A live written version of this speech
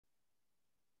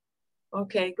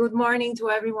Okay, good morning to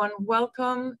everyone.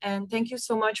 Welcome and thank you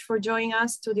so much for joining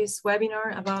us to this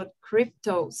webinar about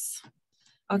cryptos.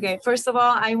 Okay, first of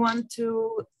all, I want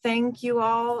to thank you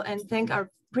all and thank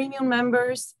our premium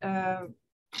members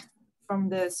from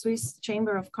the Swiss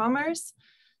Chamber of Commerce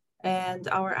and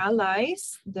our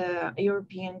allies, the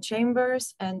European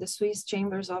Chambers and the Swiss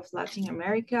Chambers of Latin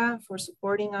America for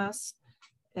supporting us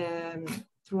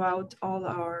throughout all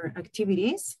our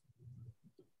activities.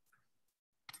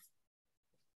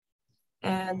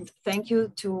 And thank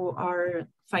you to our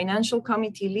financial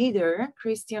committee leader,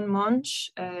 Christian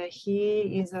Monch.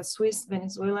 He is a Swiss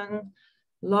Venezuelan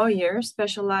lawyer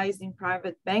specialized in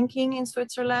private banking in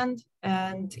Switzerland.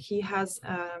 And he has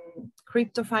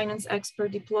crypto finance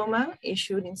expert diploma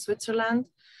issued in Switzerland.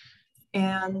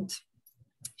 And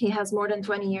he has more than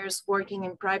 20 years working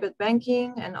in private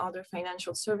banking and other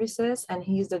financial services. And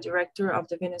he is the director of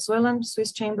the Venezuelan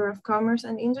Swiss Chamber of Commerce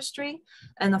and Industry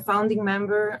and a founding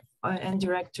member and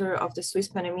director of the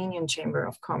Suizo-Panameña Chamber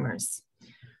of Commerce.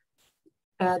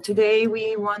 Today,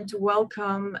 we want to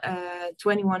welcome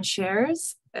 21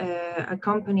 Shares, a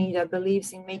company that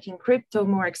believes in making crypto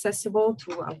more accessible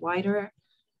to a wider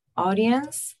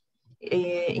audience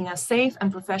in a safe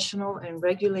and professional and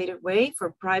regulated way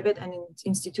for private and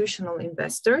institutional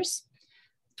investors.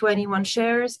 21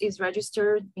 Shares is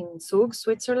registered in Zug,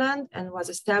 Switzerland, and was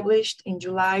established in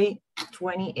July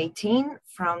 2018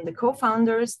 from the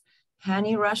co-founders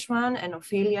Hany Rashwan and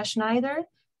Ophelia Schneider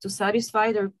to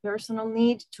satisfy their personal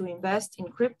need to invest in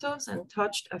cryptos and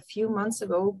touched a few months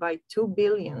ago by 2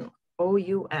 billion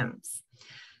OUMs.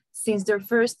 Since their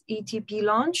first ETP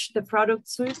launch, the product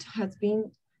suite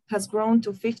has grown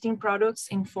to 15 products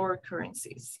in 4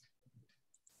 currencies.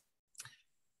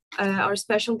 Our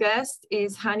special guest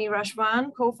is Hany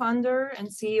Rashwan, co-founder and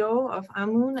CEO of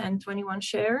Amun and 21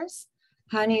 Shares.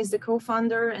 Hany is the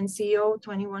co-founder and CEO of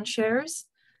 21 Shares,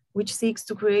 which seeks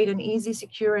to create an easy,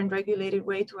 secure, and regulated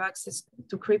way to access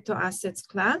to crypto assets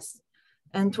class.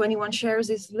 And 21 Shares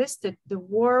is listed the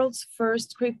world's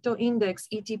first crypto index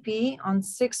ETP on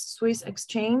 6 Swiss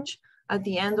exchange at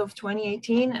the end of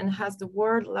 2018 and has the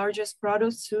world's largest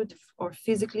product suite for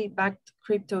physically backed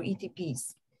crypto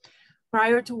ETPs.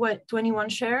 Prior to 21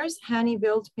 Shares, Hany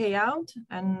built Payout,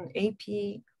 an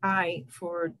API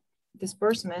for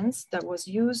disbursements that was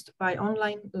used by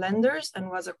online lenders and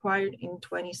was acquired in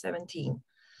 2017.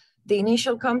 The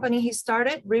initial company he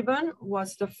started, Ribbon,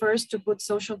 was the first to put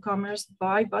social commerce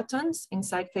buy buttons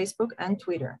inside Facebook and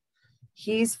Twitter.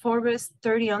 He is Forbes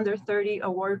 30 Under 30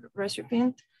 award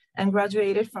recipient and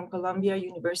graduated from Columbia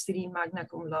University magna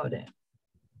cum laude.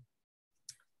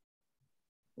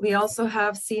 We also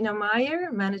have Sina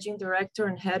Meier, Managing Director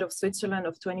and Head of Switzerland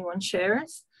of 21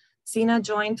 Shares. Sina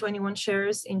joined 21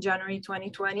 Shares in January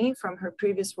 2020 from her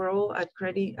previous role at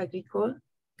Crédit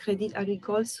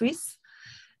Agricole Suisse,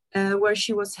 where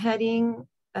she was heading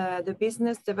the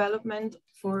business development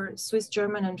for Swiss,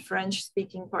 German, and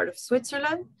French-speaking part of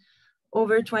Switzerland.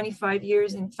 Over 25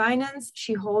 years in finance,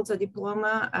 she holds a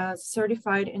diploma as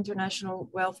Certified International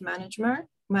Wealth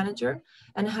Manager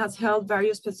and has held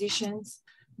various positions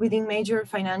within major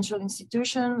financial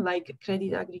institutions like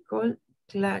Crédit Agricole,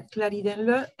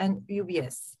 Claridel, and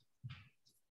UBS.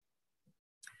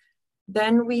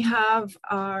 Then we have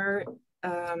our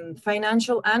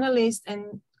financial analyst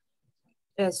and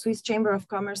Swiss Chamber of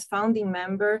Commerce founding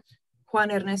member,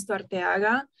 Juan Ernesto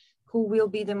Arteaga, who will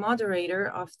be the moderator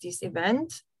of this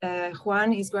event.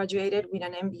 Juan is graduated with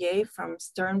an MBA from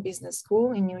Stern Business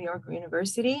School in New York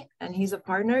University, and he's a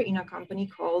partner in a company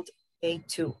called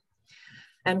A2.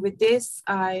 And with this,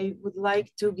 I would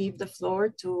like to give the floor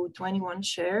to 21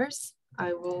 Shares.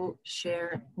 I will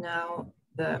share now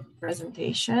the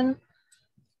presentation.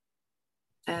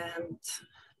 And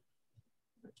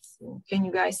let's see. Can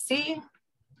you guys see?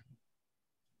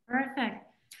 Perfect.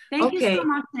 Thank you so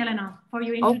much, Elena, for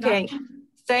your introduction. Okay.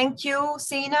 Thank you,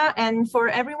 Sina. And for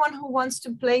everyone who wants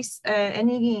to place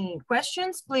any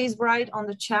questions, please write on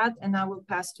the chat and I will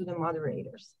pass to the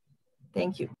moderators.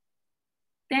 Thank you.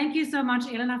 Thank you so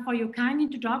much, Elena, for your kind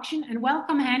introduction, and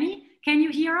welcome, Hany. Can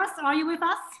you hear us? Are you with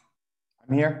us?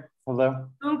 I'm here. Hello.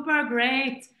 Super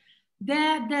great.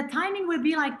 The timing will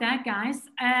be like that, guys.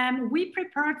 We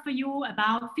prepared for you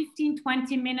about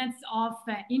 15-20 minutes of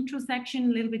intro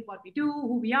section, a little bit what we do,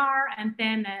 who we are, and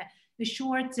then a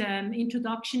short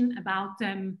introduction about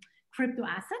crypto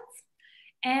assets.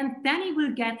 And then it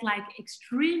will get like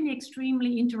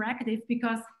extremely interactive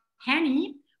because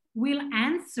Hany will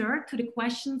answer to the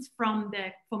questions from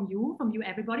you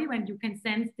everybody, when you can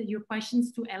send your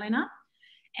questions to Elena.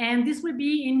 And this will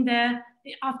be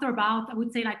after about, I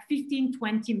would say like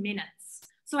 15-20 minutes.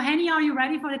 So Hany, are you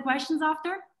ready for the questions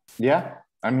after? Yeah,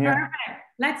 I'm here. Perfect.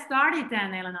 Let's start it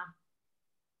then, Elena.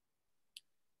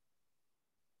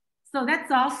 So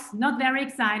that's us, not very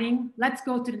exciting. Let's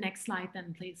go to the next slide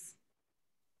then, please.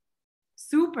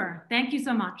 Super, thank you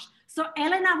so much. So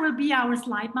Elena will be our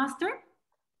slide master.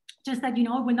 Just that you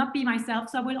know, it will not be myself,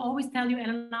 so I will always tell you,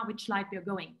 Elena, which slide we are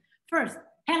going. First,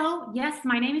 hello, yes,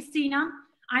 my name is Sina.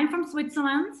 I'm from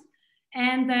Switzerland.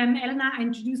 And Elena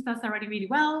introduced us already really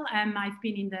well. I've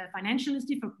been in the financial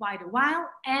industry for quite a while,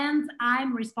 and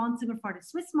I'm responsible for the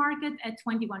Swiss market at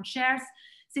 21 shares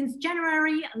since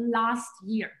January last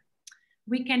year.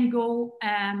 We can go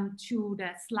to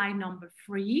the slide number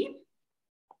 3.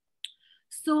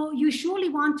 So you surely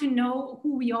want to know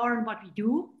who we are and what we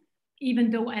do,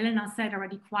 even though Elena said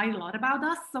already quite a lot about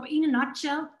us. So in a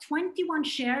nutshell, 21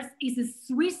 shares is a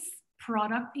Swiss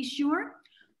product issuer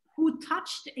who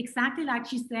touched, exactly like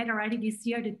she said already this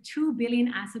year, the 2 billion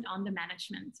asset under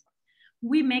management.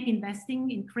 We make investing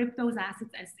in cryptos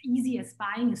assets as easy as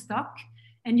buying a stock,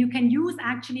 and you can use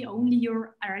actually only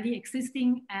your already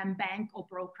existing bank or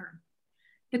broker.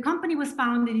 The company was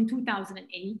founded in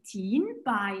 2018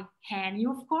 by Hany,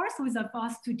 of course, who is with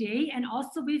us today, and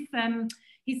also with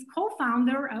his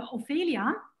co-founder,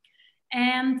 Ophelia.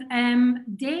 And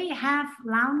they have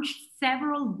launched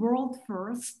several world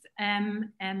firsts,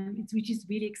 which is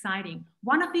really exciting.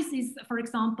 One of these is, for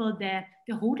example, the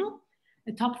HODL,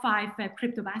 the top 5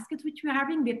 crypto baskets, which we're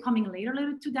having. We're coming later a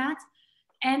little to that.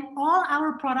 And all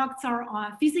our products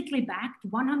are physically backed,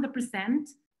 100%,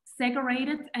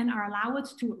 segregated, and are allowed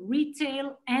to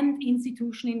retail and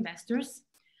institutional investors.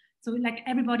 So like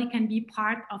everybody can be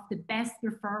part of the best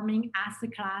performing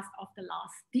asset class of the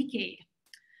last decade.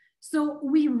 So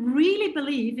we really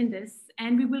believe in this,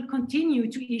 and we will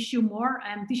continue to issue more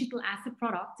digital asset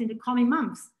products in the coming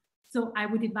months. So I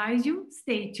would advise you,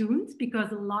 stay tuned,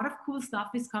 because a lot of cool stuff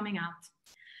is coming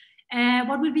out.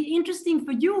 What will be interesting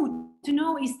for you to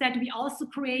know is that we also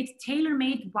create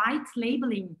tailor-made white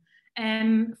labeling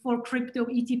for crypto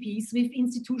ETPs with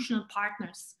institutional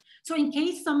partners. So in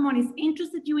case someone is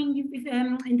interested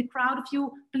in the crowd of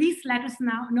you, please let us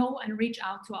know and reach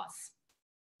out to us.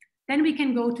 Then we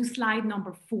can go to slide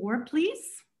number 4, please.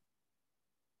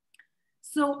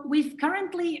 So we've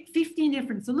currently 15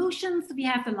 different solutions. We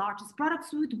have the largest product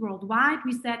suite worldwide.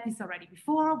 We said this already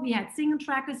before. We had single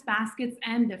trackers, baskets,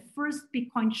 and the first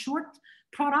Bitcoin short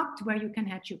product where you can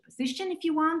hedge your position if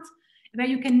you want, where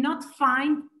you cannot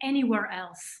find anywhere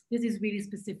else. This is really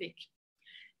specific.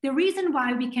 The reason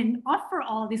why we can offer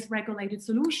all these regulated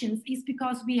solutions is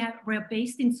because we're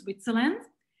based in Switzerland,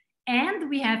 and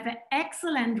we have an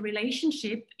excellent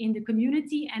relationship in the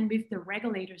community and with the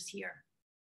regulators here.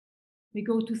 We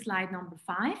go to slide number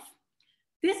 5.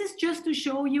 This is just to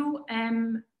show you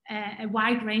a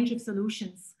wide range of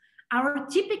solutions. Our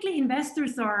typically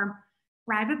investors are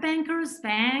private bankers,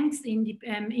 banks,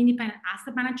 independent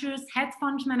asset managers, hedge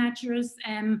fund managers,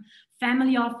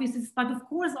 family offices, but of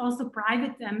course also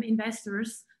private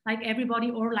investors like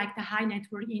everybody, or like the high net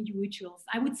worth individuals.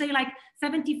 I would say like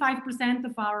 75%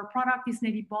 of our product is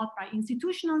maybe bought by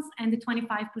institutionals and the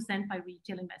 25% by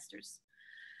retail investors.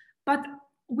 But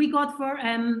we got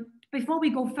before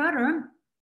we go further,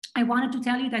 I wanted to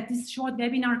tell you that this short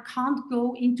webinar can't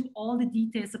go into all the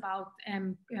details about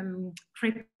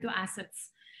crypto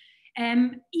assets.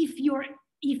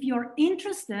 If you're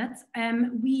interested,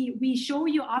 we show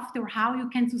you after how you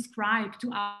can subscribe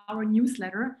to our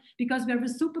newsletter, because we have a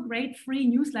super great free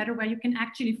newsletter where you can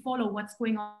actually follow what's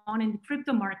going on in the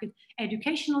crypto market,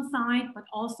 educational side, but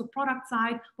also product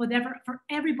side, whatever. For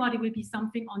everybody will be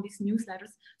something on these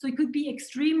newsletters. So it could be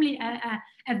extremely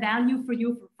a value for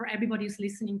you, for everybody who's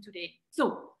listening today.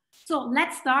 So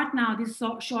let's start now this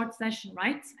short session,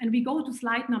 right? And we go to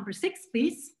slide number 6,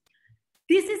 please.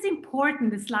 This is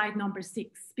important, the slide number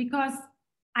 6, because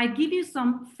I give you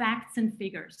some facts and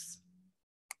figures.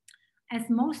 As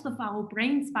most of our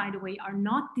brains, by the way, are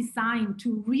not designed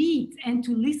to read and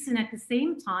to listen at the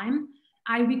same time,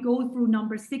 I will go through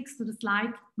number 6 to the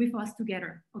slide with us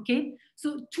together, okay?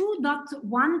 So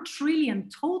 2.1 trillion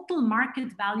total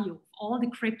market value of all the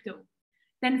crypto.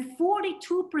 Then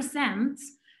 42%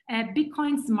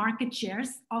 Bitcoin's market shares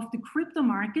of the crypto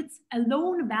markets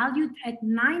alone valued at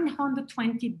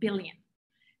 920 billion.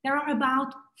 There are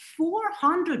about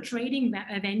 400 trading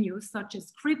venues such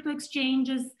as crypto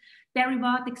exchanges,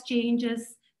 derivative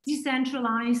exchanges,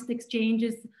 decentralized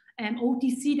exchanges,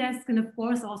 OTC desks, and of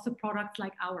course also products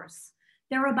like ours.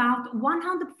 There are about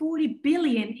 140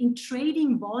 billion in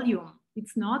trading volume.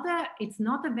 It's not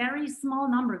a very small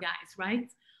number, guys, right?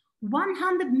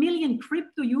 100 million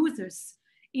crypto users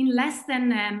in less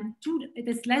than it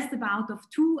is less about of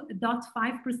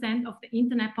 2.5% of the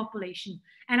internet population.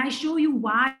 And I show you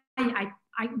why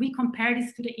we compare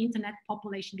this to the internet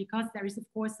population, because there is of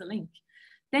course a link.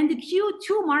 Then the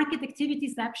Q2 market activity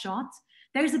snapshot,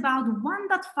 there's about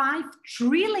 1.5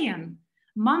 trillion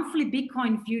monthly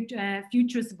Bitcoin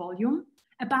futures volume,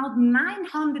 about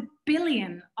 900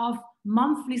 billion of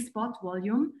monthly spot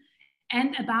volume,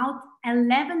 and about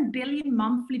 11 billion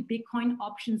monthly Bitcoin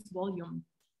options volume.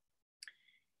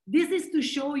 This is to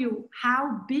show you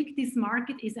how big this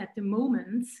market is at the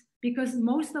moment, because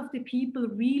most of the people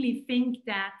really think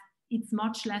that it's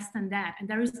much less than that. And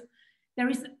there is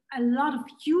a lot of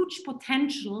huge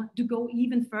potential to go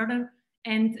even further,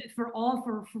 and for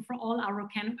our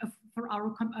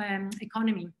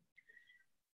economy.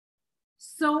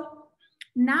 So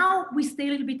now we stay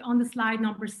a little bit on the slide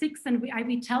number 6, and I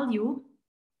will tell you,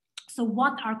 so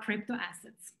what are crypto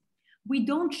assets? We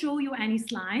don't show you any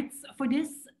slides for this,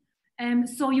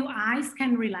 so your eyes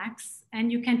can relax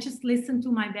and you can just listen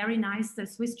to my very nice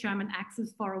Swiss German accent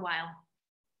for a while.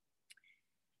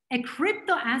 A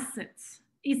crypto asset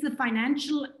is a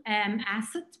financial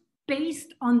asset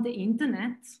based on the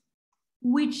internet,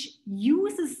 which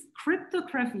uses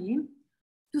cryptography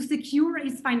to secure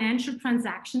its financial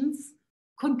transactions,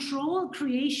 control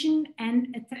creation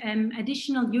and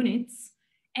additional units,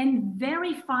 and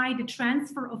verify the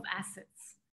transfer of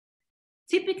assets.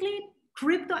 Typically,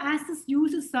 crypto assets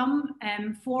uses some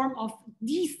form of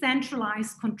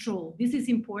decentralized control. This is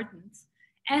important,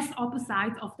 as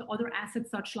opposite of the other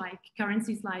assets, such like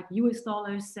currencies like US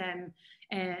dollars and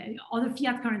other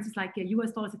fiat currencies like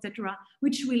US dollars, etc.,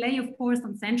 which rely, of course,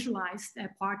 on centralized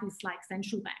parties like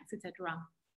central banks, etc.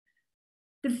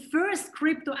 The first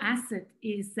crypto asset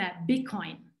is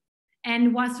Bitcoin,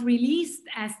 and was released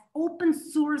as open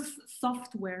source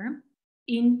software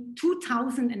in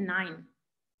 2009.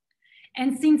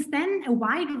 And since then, a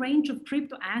wide range of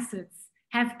crypto assets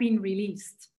have been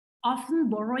released, often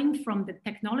borrowing from the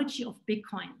technology of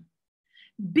Bitcoin.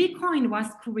 Bitcoin was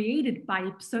created by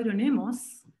a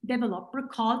pseudonymous developer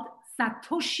called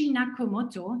Satoshi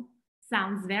Nakamoto.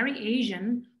 Sounds very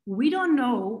Asian. We don't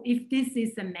know if this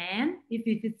is a man, if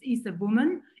it is a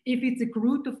woman, if it's a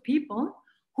group of people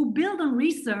who build on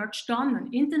research done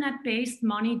on internet-based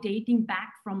money dating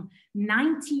back from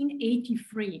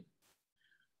 1983.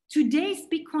 Today's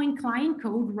Bitcoin client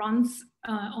code runs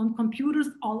on computers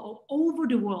all over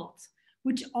the world,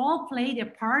 which all play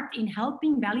their part in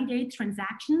helping validate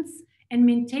transactions and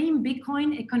maintain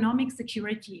Bitcoin economic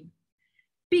security.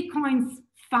 Bitcoin's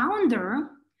founder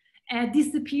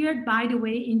disappeared, by the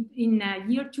way, in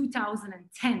year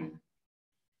 2010.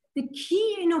 The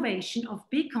key innovation of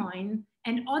Bitcoin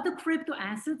and other crypto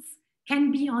assets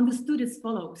can be understood as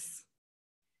follows.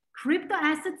 Crypto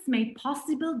assets made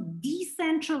possible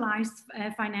decentralized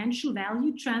financial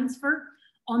value transfer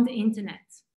on the internet.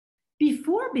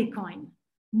 Before Bitcoin,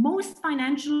 most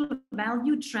financial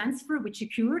value transfer which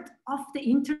occurred off the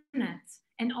internet,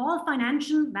 and all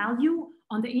financial value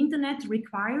on the internet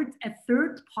required a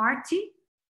third party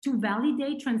to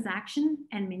validate transaction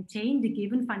and maintain the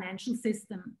given financial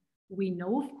system. We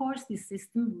know, of course, this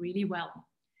system really well.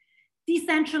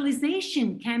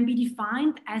 Decentralization can be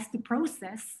defined as the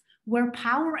process where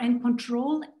power and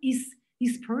control is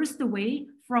dispersed away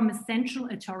from a central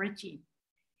authority.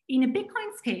 In a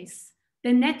Bitcoin's case,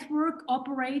 the network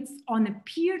operates on a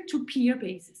peer-to-peer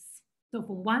basis, so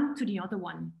from one to the other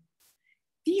one.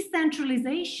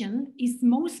 Decentralization is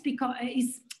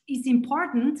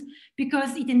important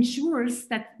because it ensures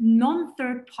that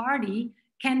non-third party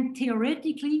can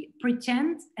theoretically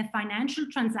pretend a financial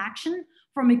transaction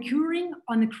from occurring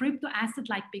on a crypto asset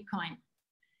like Bitcoin.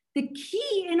 The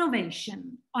key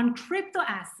innovation on crypto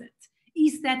assets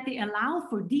is that they allow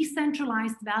for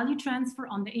decentralized value transfer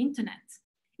on the internet.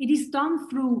 It is done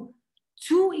through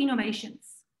two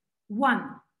innovations.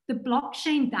 One, the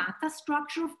blockchain data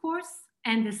structure, of course,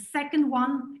 and the second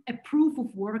one, a proof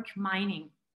of work mining.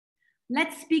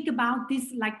 Let's speak about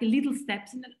this like the little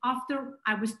steps, and then after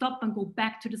I will stop and go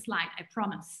back to the slide, I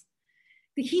promise.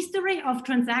 The history of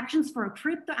transactions for a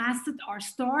crypto asset are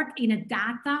stored in a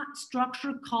data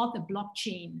structure called a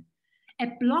blockchain. A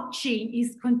blockchain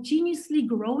is continuously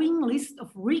growing list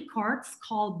of records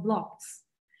called blocks,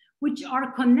 which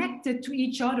are connected to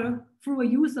each other through a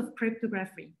use of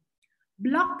cryptography.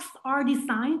 Blocks are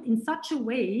designed in such a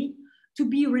way to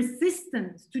be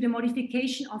resistant to the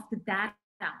modification of the data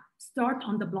stored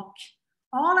on the block.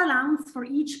 All allows for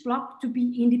each block to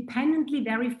be independently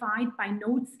verified by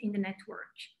nodes in the network.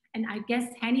 And I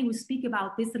guess Hany will speak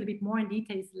about this a little bit more in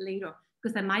details later,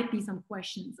 because there might be some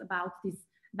questions about this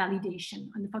validation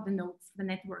for the nodes, the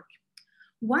network.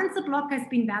 Once a block has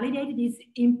been validated, it's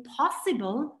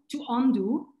impossible to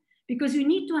undo because you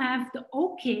need to have the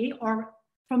okay or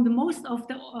from the most of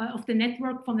the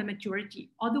network from the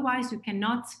majority. Otherwise, you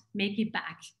cannot make it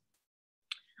back.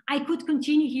 I could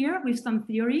continue here with some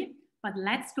theory, but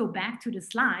let's go back to the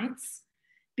slides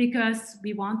because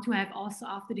we want to have also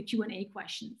after the Q&A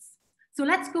questions. So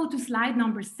let's go to slide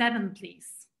number 7, please.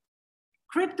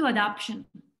 Crypto adoption.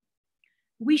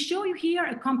 We show you here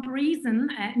a comparison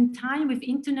in time with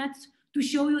internet to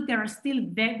show you that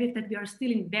we are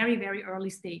still in very, very early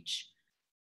stage.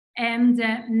 And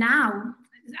now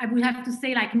I would have to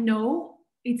say like, no,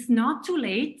 it's not too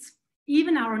late.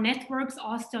 Even our networks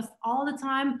ask us all the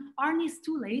time, Arne, is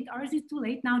too late? Or is it too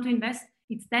late now to invest?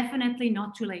 It's definitely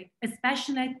not too late,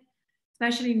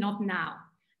 especially not now.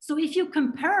 So if you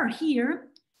compare here,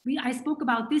 I spoke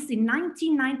about this in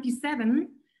 1997,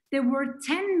 there were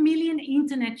 10 million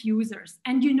internet users.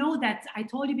 And you know that I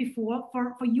told you before,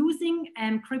 for using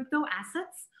crypto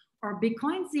assets or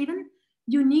Bitcoins even,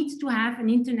 you need to have an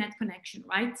internet connection,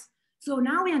 right? So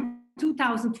now we're in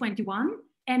 2021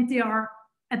 and there are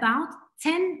about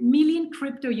 10 million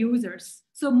crypto users.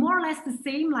 So more or less the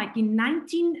same like in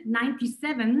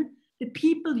 1997, the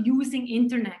people using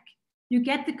internet. You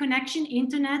get the connection,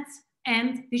 internet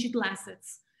and digital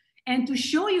assets. And to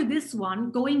show you this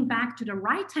one, going back to the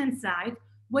right-hand side,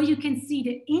 where you can see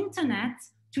the internet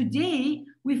today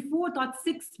with 4.6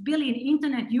 billion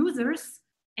internet users.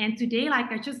 And today,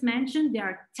 like I just mentioned, there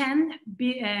are 10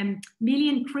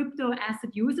 million crypto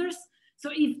asset users.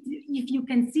 So if you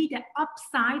can see the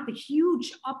upside, the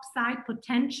huge upside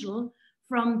potential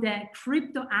from the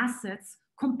crypto assets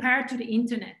compared to the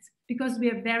internet, because we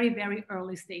are very, very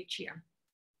early stage here.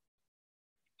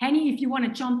 Hany, if you want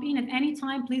to jump in at any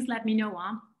time, please let me know.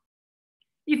 Huh?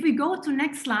 If we go to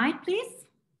next slide, please,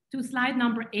 to slide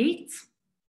number 8.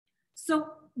 So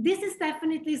this is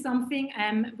definitely something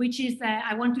which is,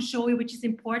 I want to show you, which is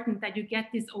important that you get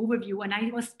this overview. And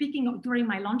I was speaking during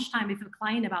my lunchtime with a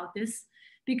client about this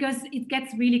because it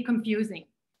gets really confusing.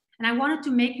 And I wanted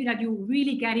to make you that you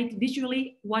really get it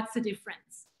visually, what's the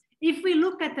difference. If we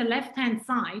look at the left-hand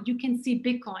side, you can see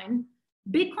Bitcoin.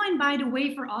 Bitcoin, by the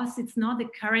way, for us, it's not a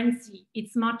currency,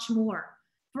 it's much more.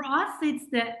 For us, it's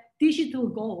the digital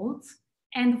gold,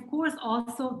 and of course,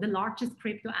 also the largest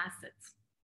crypto assets.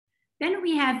 Then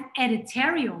we have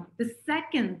Ethereum, the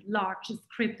second largest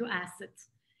crypto asset.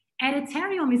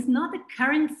 Ethereum is not a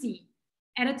currency.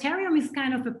 Ethereum is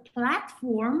kind of a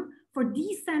platform for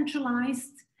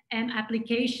decentralized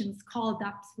applications, called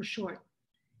dApps for short.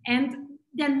 And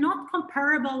they're not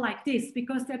comparable like this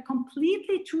because they're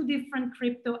completely two different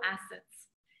crypto assets.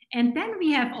 And then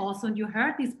we have also, and you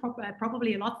heard this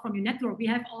probably a lot from your network, we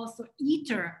have also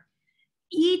Ether.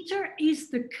 Ether is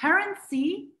the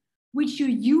currency which you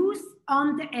use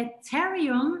on the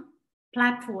Ethereum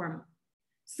platform.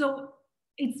 So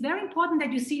it's very important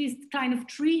that you see these kind of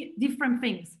 3 different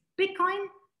things. Bitcoin,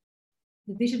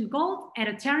 the digital gold,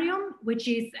 Ethereum, which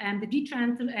is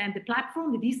the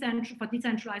platform, for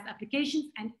decentralized applications,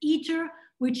 and Ether,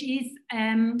 which is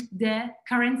the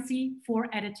currency for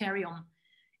Ethereum.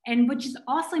 And which is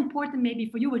also important maybe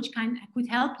for you, which could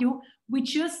help you, we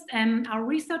just, our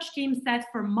research team said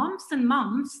for months and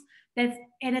months that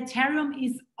Ethereum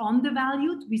is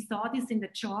undervalued. We saw this in the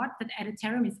chart, that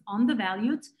Ethereum is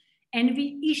undervalued. And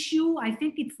we issue, I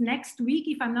think it's next week,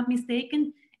 if I'm not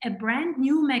mistaken, a brand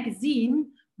new magazine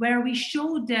where we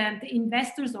show the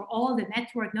investors or all the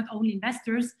network, not only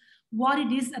investors, what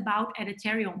it is about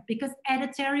Ethereum. Because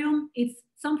Ethereum, it's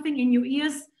something in your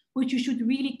ears which you should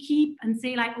really keep and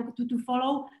say like to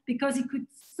follow, because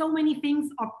so many things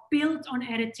are built on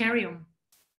Ethereum.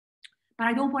 But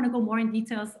I don't want to go more in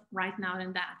details right now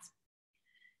than that.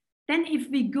 Then if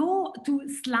we go to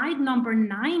slide number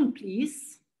 9,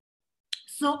 please.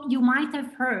 So you might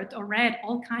have heard or read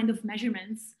all kinds of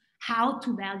measurements how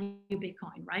to value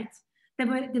Bitcoin, right?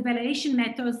 The valuation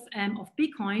methods of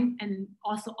Bitcoin and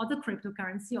also other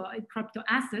cryptocurrency or crypto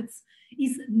assets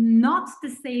is not the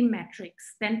same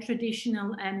metrics than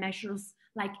traditional measures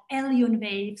like Elliott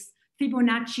waves,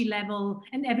 Fibonacci level,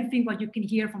 and everything what you can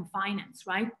hear from finance,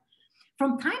 right?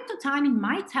 From time to time, it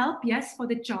might help, yes, for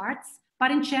the charts,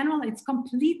 but in general, it's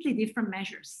completely different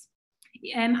measures.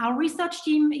 Our research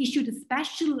team issued a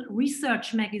special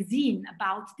research magazine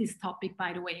about this topic,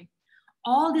 by the way.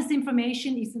 All this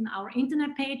information is on our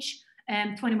internet page,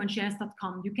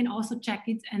 21shares.com. You can also check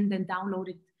it and then download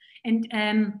it.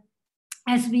 And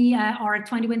as we are at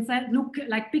 21, look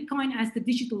like Bitcoin as the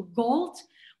digital gold,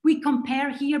 we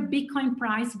compare here Bitcoin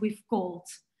price with gold.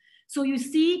 So you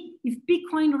see, if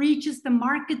Bitcoin reaches the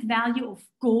market value of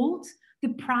gold, the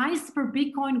price per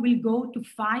Bitcoin will go to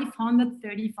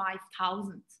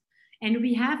 535,000. And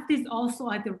we have this also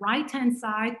at the right-hand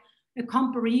side, a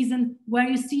comparison where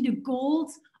you see the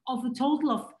gold of a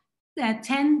total of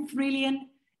 10 trillion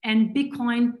and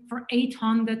Bitcoin for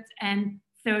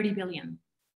 830 billion.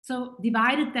 So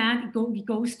divided that, it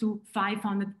goes to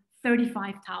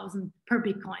 535,000 per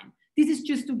Bitcoin. This is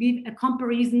just to give a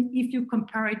comparison if you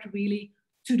compare it really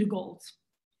to the gold.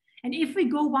 And if we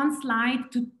go one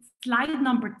slide to slide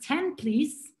number 10,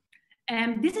 please.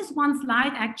 This is one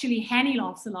slide actually Hany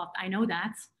loves a lot, I know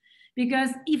that.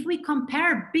 Because if we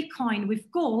compare Bitcoin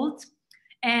with gold,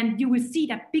 and you will see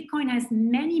that Bitcoin has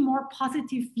many more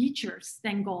positive features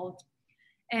than gold.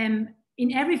 In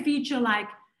every feature like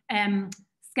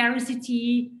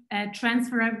scarcity,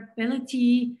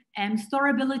 transferability,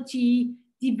 storability,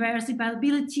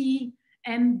 diversifiability,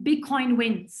 Bitcoin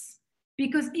wins.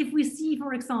 Because if we see,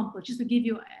 for example, just to give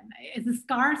you as a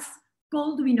scarce,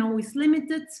 gold we know is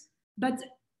limited, but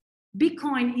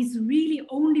Bitcoin is really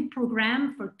only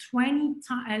programmed for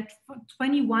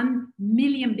 21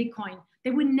 million Bitcoin.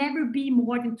 There will never be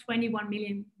more than 21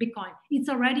 million Bitcoin. It's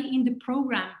already in the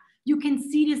program. You can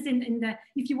see this in the,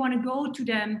 if you want to go to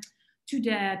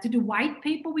the white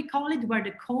paper, we call it, where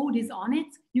the code is on it,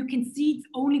 you can see it's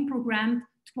only programmed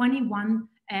 21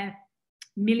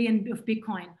 million of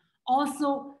Bitcoin.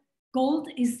 Also, gold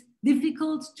is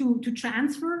difficult to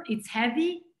transfer. It's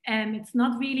heavy and it's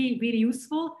not really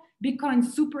useful. Bitcoin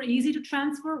is super easy to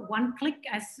transfer. One click,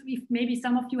 as if maybe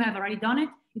some of you have already done it.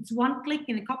 It's one click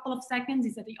in a couple of seconds,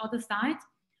 it's at the other side.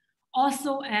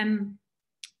 Also,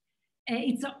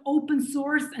 it's an open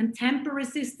source and tamper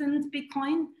resistant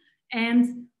Bitcoin.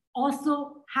 And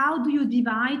also, how do you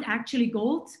divide actually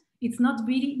gold? It's not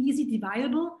really easy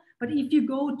divisible, but if you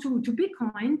go to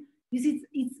Bitcoin,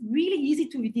 it's really easy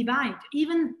to divide.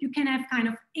 Even you can have kind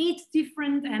of 8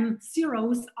 different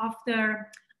zeros after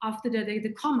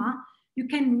the comma. You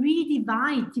can really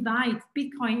divide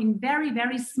Bitcoin in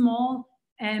very small,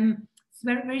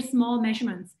 very small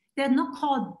measurements. They're not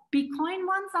called Bitcoin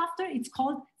ones after. It's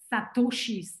called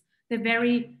satoshis. The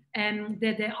very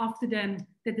after the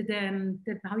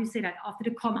how you say that, after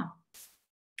the comma.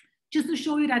 Just to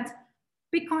show you that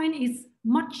Bitcoin is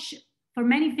much, for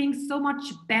many things, so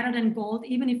much better than gold,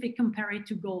 even if we compare it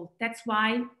to gold. That's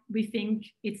why we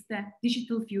think it's the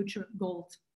digital future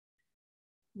gold.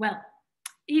 Well,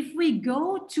 if we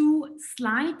go to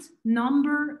slide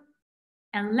number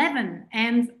 11,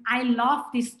 and I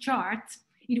love this chart.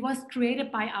 It was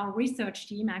created by our research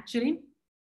team, actually.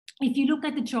 If you look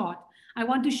at the chart, I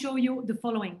want to show you the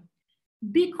following.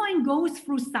 Bitcoin goes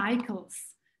through cycles,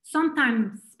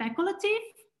 sometimes speculative,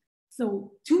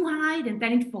 so too high, and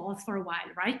then it falls for a while,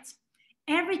 right?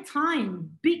 Every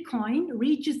time Bitcoin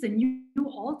reaches a new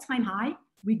all-time high,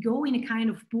 we go in a kind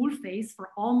of bull phase for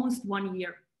almost 1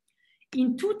 year.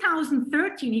 In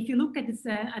 2013, if you look at this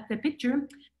at the picture,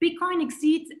 Bitcoin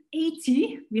exceeds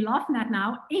 80, we love that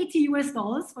now, $80 US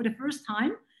for the first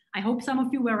time. I hope some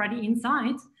of you were already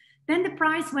inside. Then the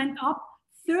price went up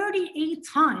 38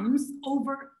 times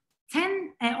over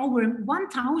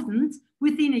 1,000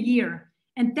 within a year,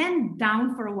 and then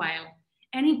down for a while.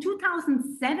 And in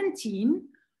 2017,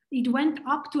 it went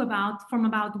up to from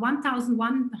about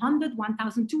 1,100,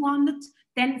 1,200,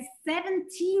 then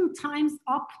 17 times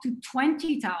up to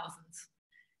 20,000.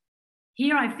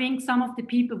 Here, I think some of the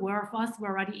people of us were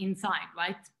already inside,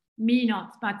 right? Me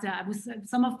not, but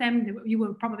some of them, you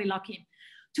were probably lucky.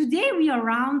 Today, we are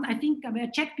around, I think I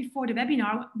checked before the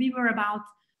webinar, we were about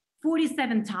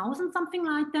 47,000, something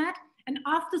like that. And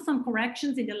after some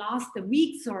corrections in the last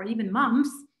weeks or even months,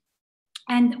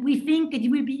 and we think it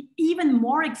will be even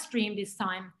more extreme this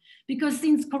time, because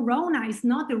since Corona is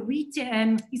not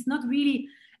is not really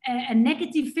a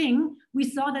negative thing, we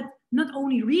saw that not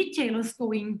only retailers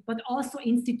going, but also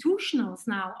institutionals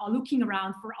now are looking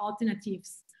around for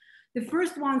alternatives. The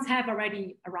first ones have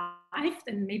already arrived,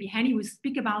 and maybe Hany will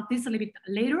speak about this a little bit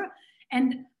later,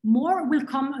 and more will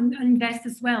come and invest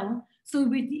as well. So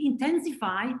we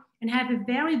intensify and have a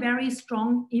very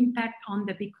strong impact on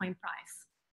the Bitcoin price.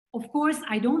 Of course,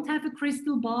 I don't have a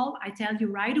crystal ball, I tell you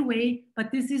right away,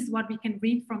 but this is what we can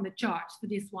read from the charts for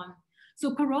this one.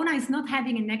 So Corona is not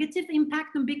having a negative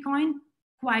impact on Bitcoin,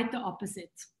 quite the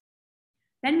opposite.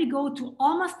 Then we go to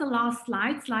almost the last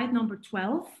slide, slide number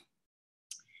 12.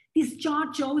 This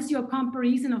chart shows you a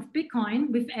comparison of Bitcoin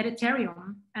with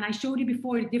Ethereum, and I showed you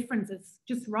before the differences,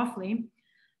 just roughly.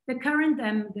 The current,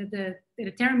 the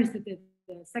Ethereum is the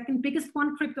second biggest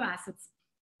one, crypto assets.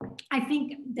 I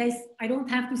think I don't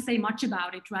have to say much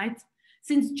about it, right?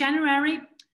 Since January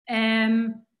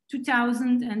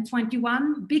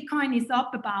 2021, Bitcoin is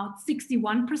up about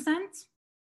 61%,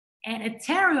 And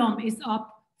Ethereum is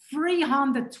up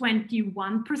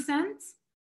 321%.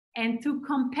 And to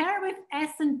compare with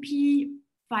S&P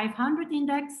 500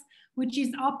 index, which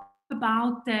is up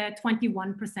about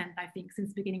 21%, I think, since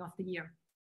the beginning of the year.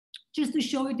 Just to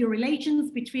show you the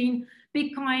relations between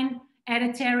Bitcoin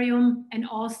and Ethereum and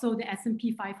also the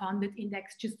S&P 500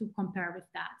 index, just to compare with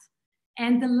that.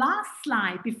 And the last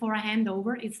slide before I hand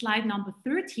over is slide number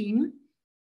 13.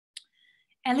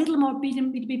 A little more,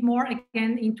 bit more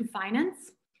again into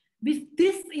finance. With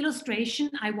this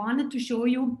illustration, I wanted to show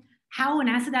you how an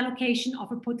asset allocation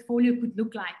of a portfolio could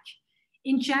look like.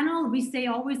 In general, we say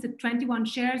always that 21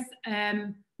 shares,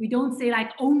 we don't say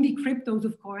like only cryptos,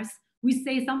 of course. We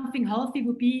say something healthy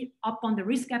would be up on the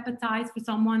risk appetite for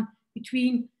someone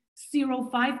between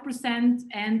 0.5%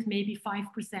 and maybe 5%.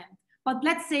 But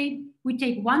let's say we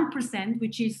take 1%,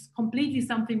 which is completely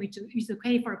something which is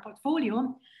okay for a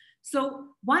portfolio. So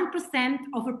 1%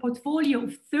 of a portfolio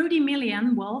of 30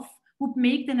 million wealth would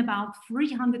make then about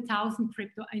 300,000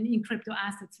 in crypto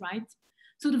assets, right?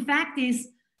 So the fact is,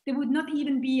 there would not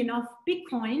even be enough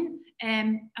Bitcoin,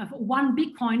 of one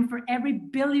Bitcoin for every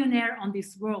billionaire on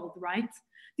this world, right?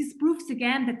 This proves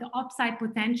again that the upside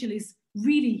potential is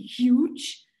really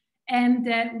huge, and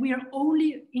we are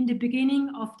only in the beginning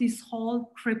of this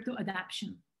whole crypto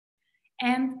adoption.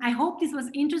 And I hope this was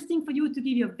interesting for you to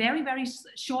give you a very, very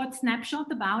short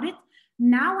snapshot about it.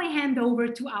 Now I hand over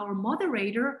to our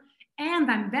moderator,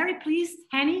 and I'm very pleased,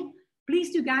 Hany,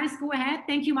 please you guys go ahead.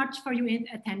 Thank you much for your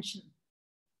attention.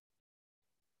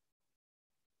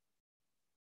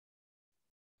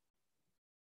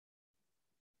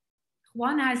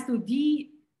 Juan has to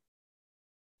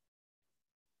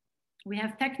we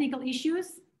have technical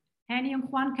issues. Hany and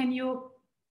Juan, can you?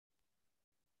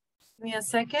 Give me a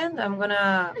second, I'm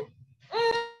gonna.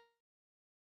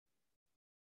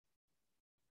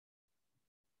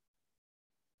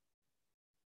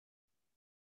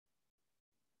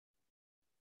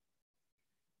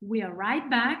 We are right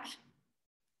back.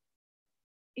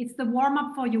 It's the warm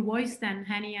up for your voice then,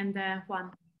 Hany and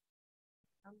Juan.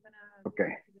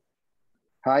 Okay.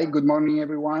 Hi, good morning,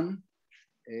 everyone.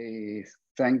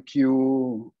 Thank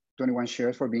you, 21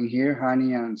 Shares, for being here,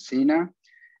 Hany and Sina.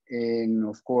 And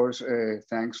of course,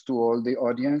 thanks to all the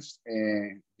audience.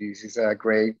 This is a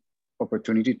great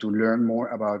opportunity to learn more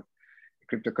about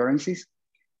cryptocurrencies.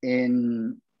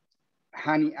 And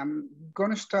Hany, I'm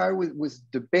gonna start with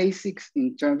the basics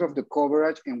in terms of the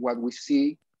coverage and what we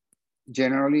see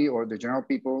generally, or the general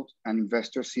people and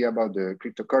investors see about the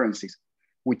cryptocurrencies,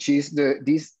 which is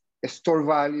this store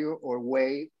value or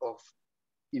way of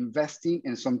investing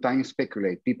and sometimes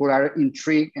speculate. People are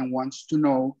intrigued and wants to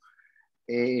know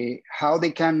how they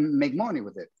can make money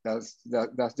with it. That's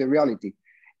the reality.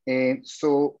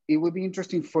 So it would be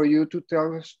interesting for you to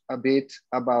tell us a bit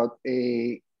about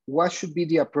what should be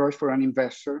the approach for an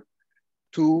investor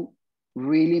to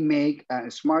really make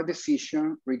a smart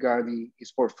decision regarding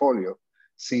his portfolio,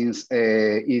 since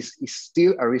it's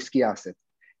still a risky asset.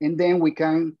 And then we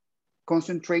can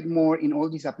concentrate more in all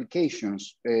these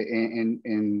applications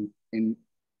and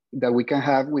that we can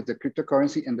have with the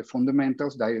cryptocurrency and the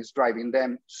fundamentals that is driving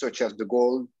them, such as the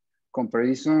gold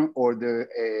comparison or the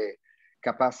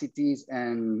capacities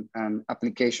and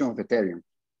application of Ethereum.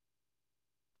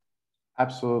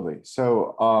 Absolutely.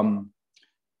 So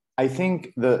I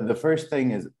think the first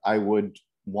thing is I would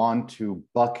want to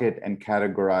bucket and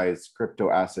categorize crypto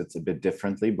assets a bit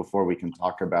differently before we can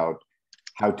talk about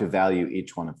how to value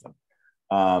each one of them.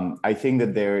 I think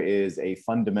that there is a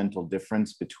fundamental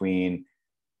difference between,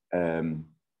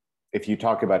 if you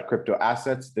talk about crypto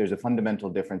assets, there's a fundamental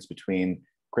difference between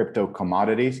crypto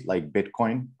commodities like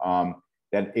Bitcoin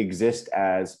that exist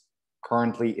as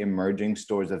currently emerging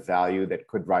stores of value that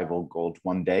could rival gold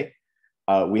one day.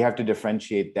 We have to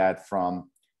differentiate that from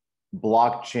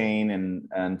blockchain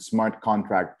and smart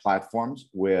contract platforms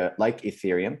like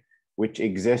Ethereum, which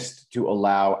exist to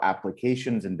allow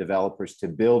applications and developers to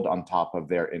build on top of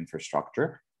their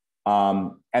infrastructure.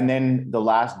 And then the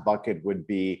last bucket would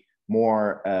be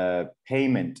more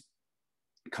payment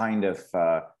kind of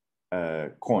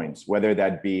coins, whether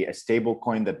that be a stable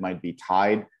coin that might be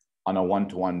tied on a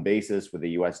one-to-one basis with a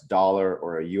US dollar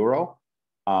or a euro,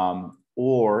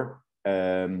 or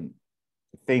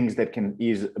things that can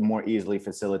more easily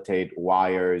facilitate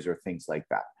wires or things like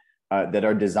that, that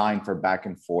are designed for back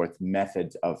and forth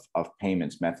methods of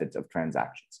payments, methods of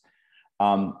transactions.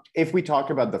 If we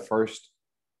talk about the first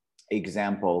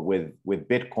example with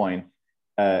Bitcoin,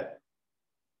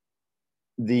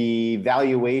 the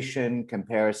valuation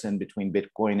comparison between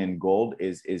Bitcoin and gold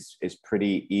is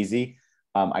pretty easy.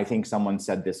 I think someone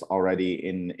said this already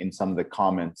in some of the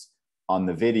comments on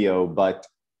the video, but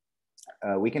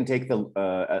we can take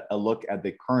a look at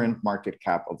the current market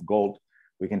cap of gold.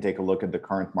 We can take a look at the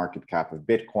current market cap of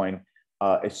Bitcoin.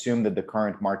 Assume that the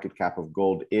current market cap of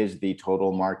gold is the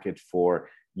total market for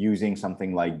using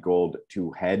something like gold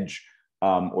to hedge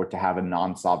or to have a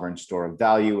non-sovereign store of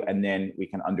value. And then we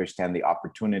can understand the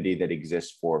opportunity that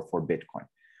exists for Bitcoin.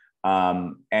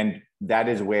 And that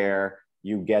is where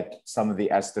you get some of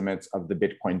the estimates of the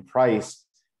Bitcoin price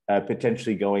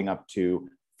potentially going up to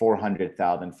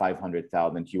 400,000,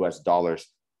 500,000 US dollars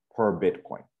per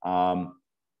Bitcoin.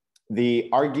 The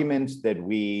arguments that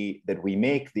we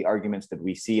make, the arguments that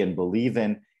we see and believe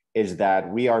in, is that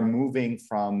we are moving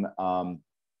from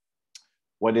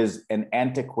what is an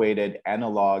antiquated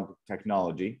analog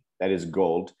technology, that is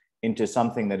gold, into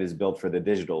something that is built for the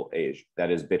digital age, that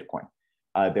is Bitcoin.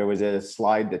 There was a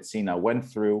slide that Sina went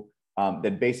through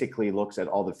that basically looks at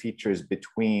all the features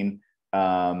between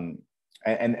and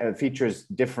features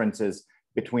differences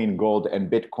between gold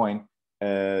and Bitcoin.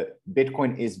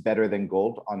 Bitcoin is better than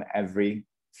gold on every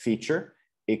feature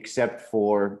except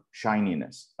for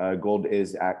shininess. Gold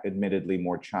is admittedly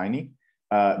more shiny.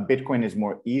 Bitcoin is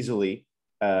more easily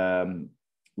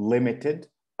limited.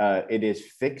 It is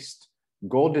fixed.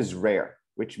 Gold is rare,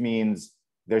 which means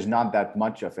there's not that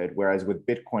much of it. Whereas with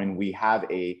Bitcoin, we have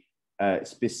a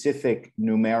specific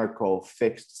numerical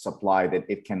fixed supply that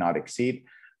it cannot exceed.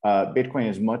 Bitcoin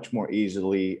is much more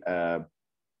easily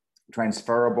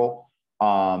transferable.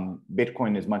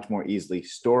 Bitcoin is much more easily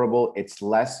storable. It's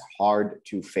less hard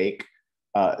to fake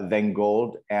than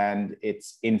gold, and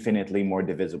it's infinitely more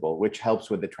divisible, which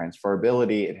helps with the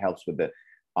transferability. It helps with the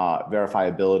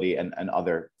verifiability and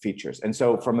other features. And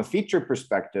so from a feature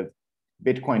perspective,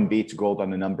 Bitcoin beats gold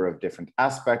on a number of different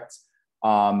aspects.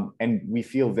 And we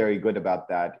feel very good about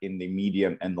that in the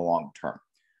medium and the long term.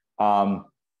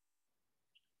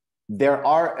 There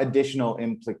are additional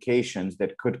implications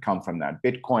that could come from that.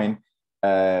 Bitcoin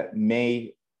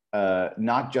may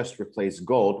not just replace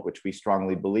gold, which we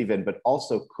strongly believe in, but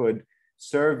also could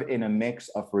serve in a mix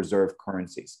of reserve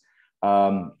currencies.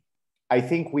 I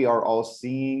think we are all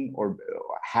seeing, or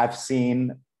have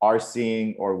seen, are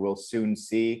seeing, or will soon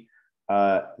see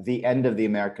the end of the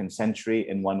American century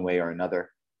in one way or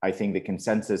another. I think the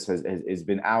consensus has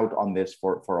been out on this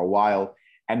for a while.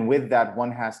 And with that,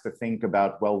 one has to think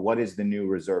about, well, what is the new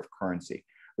reserve currency?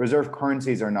 Reserve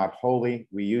currencies are not holy.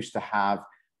 We used to have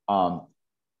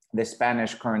the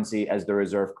Spanish currency as the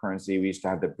reserve currency. We used to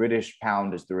have the British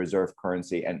pound as the reserve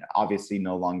currency, and obviously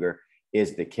no longer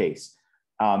is the case.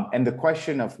 And the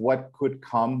question of what could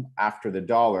come after the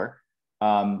dollar,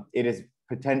 it is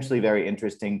potentially very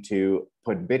interesting to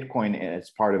put Bitcoin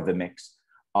as part of the mix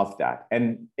of that.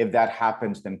 And if that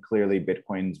happens, then clearly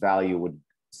Bitcoin's value would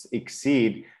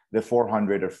exceed the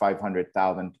 400 or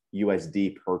 500,000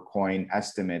 USD per coin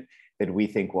estimate that we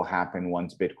think will happen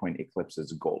once Bitcoin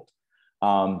eclipses gold.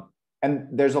 And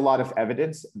there's a lot of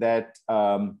evidence that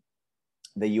the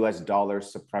US dollar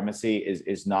supremacy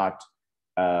is not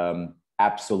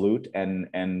absolute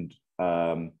and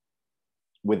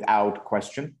without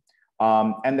question.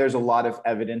 And there's a lot of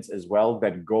evidence as well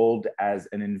that gold as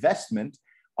an investment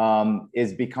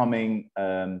is becoming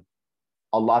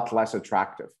a lot less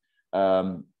attractive.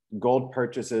 Gold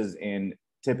purchases in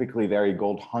typically very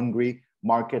gold hungry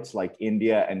markets like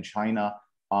India and China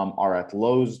are at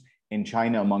lows. In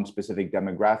China, among specific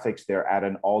demographics, they're at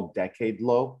an all-decade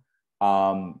low.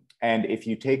 And if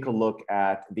you take a look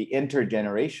at the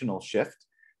intergenerational shift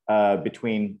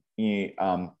between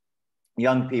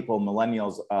young people,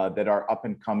 millennials that are up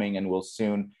and coming and will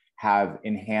soon have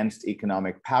enhanced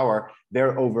economic power,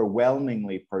 they're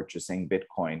overwhelmingly purchasing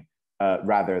Bitcoin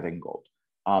rather than gold.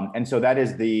 And so that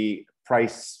is the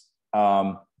price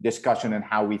discussion and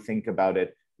how we think about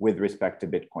it with respect to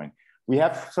Bitcoin. We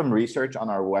have some research on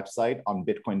our website on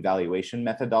Bitcoin valuation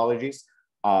methodologies.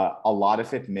 A lot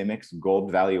of it mimics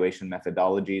gold valuation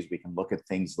methodologies. We can look at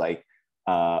things like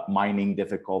mining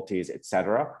difficulties,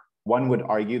 etc. One would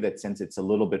argue that since it's a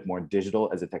little bit more digital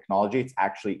as a technology, it's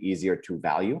actually easier to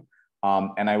value.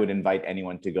 And I would invite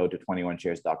anyone to go to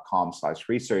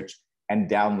 21shares.com/research and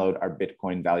download our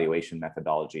Bitcoin valuation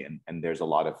methodology. And there's a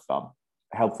lot of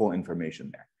helpful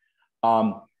information there.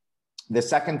 The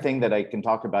second thing that I can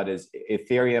talk about is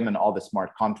Ethereum and all the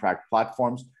smart contract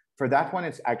platforms. For that one,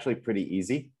 it's actually pretty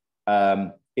easy.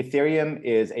 Ethereum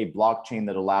is a blockchain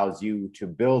that allows you to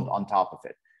build on top of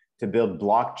it, to build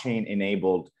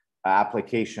blockchain-enabled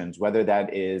applications, whether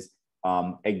that is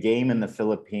a game in the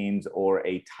Philippines or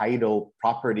a title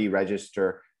property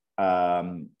register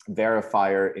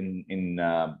verifier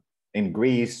in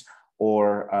Greece,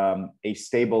 or a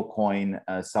stable coin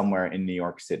somewhere in New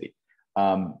York City.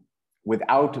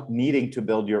 without needing to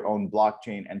build your own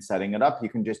blockchain and setting it up, you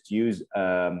can just use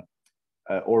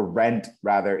or rent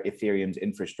rather Ethereum's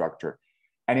infrastructure.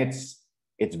 And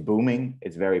it's booming,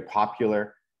 it's very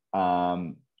popular.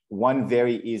 One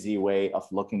very easy way of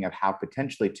looking at how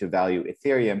potentially to value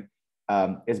Ethereum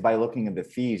is by looking at the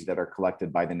fees that are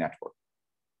collected by the network.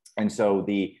 And so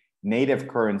the native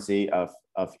currency of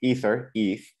Ether,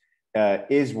 ETH,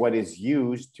 is what is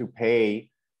used to pay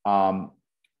for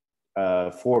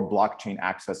blockchain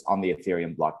access on the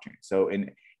Ethereum blockchain. So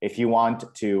if you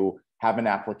want to have an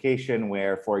application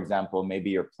where, for example,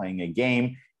 maybe you're playing a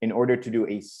game, in order to do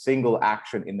a single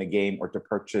action in the game or to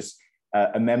purchase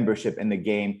a membership in the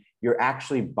game, you're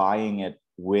actually buying it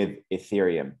with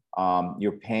Ethereum.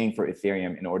 You're paying for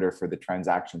Ethereum in order for the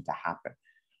transaction to happen.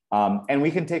 And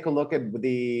we can take a look at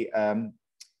the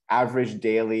average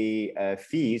daily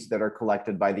fees that are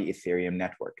collected by the Ethereum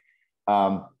network.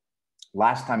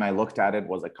 Last time I looked at it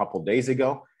was a couple days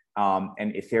ago,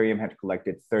 and Ethereum had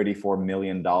collected $34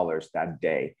 million that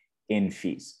day in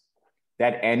fees.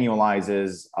 That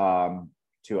annualizes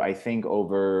to, I think,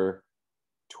 over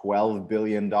 $12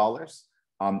 billion.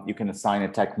 You can assign a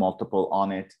tech multiple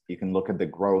on it. You can look at the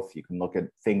growth. You can look at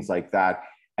things like that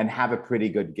and have a pretty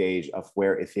good gauge of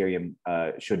where Ethereum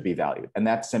should be valued. And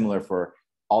that's similar for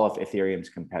all of Ethereum's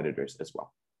competitors as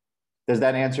well. Does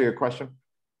that answer your question?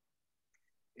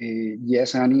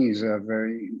 Yes, Hany, is a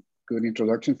very good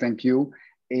introduction. Thank you.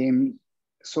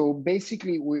 So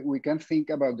basically, we can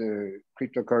think about the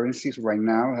cryptocurrencies right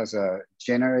now as a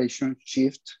generation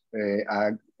shift,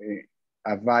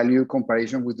 a value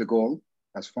comparison with the gold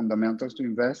as fundamentals to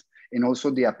invest, and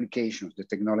also the applications, the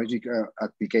technology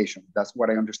application. That's what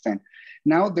I understand.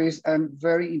 Now, there is a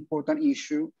very important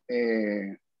issue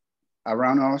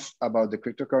around us about the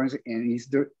cryptocurrency, and it's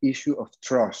the issue of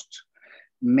trust.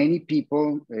 Many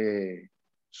people,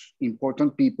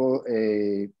 important people,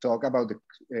 talk about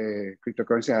the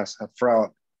cryptocurrency as a fraud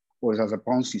or as a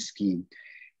Ponzi scheme.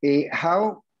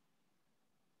 How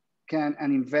can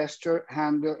an investor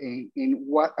handle in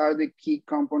what are the key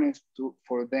components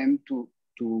for them to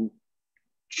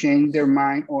change their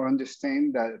mind or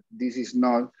understand that this is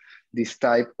not this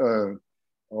type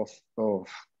of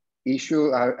issue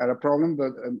are a problem,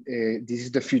 but this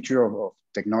is the future of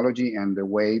technology and the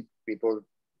way people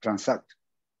transact?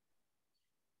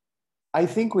 I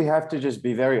think we have to just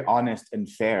be very honest and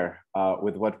fair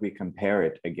with what we compare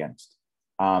it against.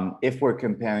 If we're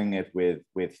comparing it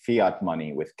with fiat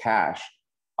money, with cash,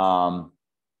 I'm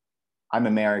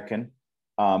American.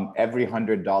 Every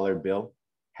 $100 bill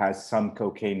has some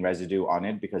cocaine residue on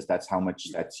it because that's how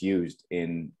much that's used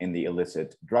in the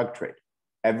illicit drug trade.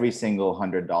 Every single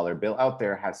 $100 bill out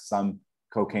there has some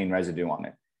cocaine residue on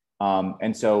it.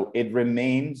 And so it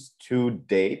remains to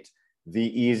date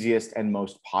the easiest and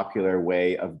most popular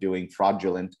way of doing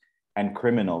fraudulent and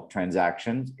criminal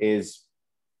transactions is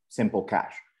simple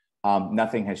cash.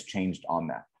 Nothing has changed on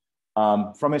that.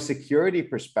 From a security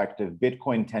perspective,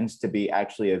 Bitcoin tends to be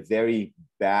actually a very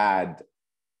bad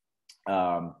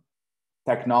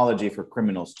technology for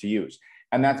criminals to use.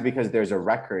 And that's because there's a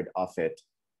record of it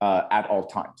at all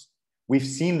times. We've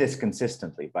seen this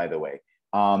consistently, by the way.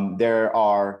 There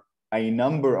are a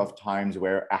number of times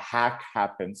where a hack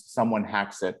happens, someone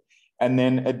hacks it, and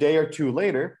then a day or two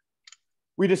later,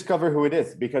 we discover who it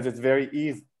is because it's very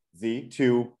easy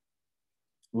to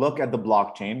look at the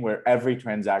blockchain where every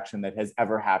transaction that has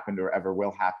ever happened or ever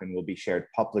will happen will be shared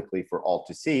publicly for all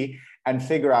to see and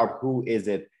figure out who is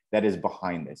it that is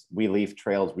behind this. We leave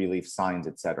trails, we leave signs,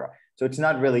 etc. So it's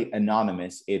not really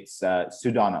anonymous, it's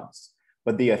pseudonymous.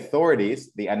 But the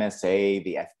authorities, the NSA,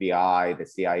 the FBI, the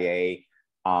CIA,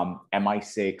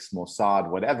 MI6, Mossad,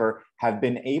 whatever, have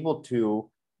been able to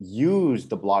use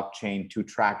the blockchain to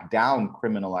track down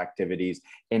criminal activities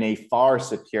in a far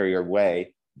superior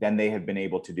way than they have been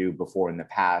able to do before in the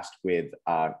past with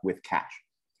cash.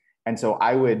 And so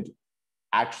I would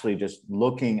actually, just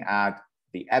looking at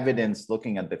the evidence,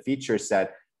 looking at the feature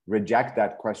set, reject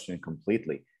that question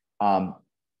completely.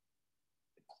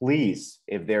 Please,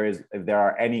 if there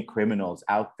are any criminals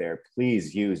out there,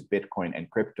 please use Bitcoin and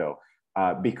crypto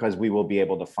because we will be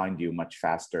able to find you much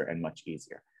faster and much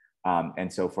easier.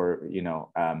 And so for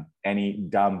any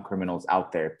dumb criminals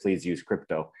out there, please use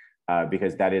crypto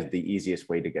because that is the easiest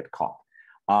way to get caught.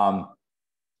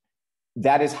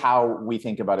 That is how we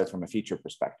think about it from a feature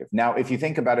perspective. Now, if you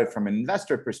think about it from an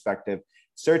investor perspective,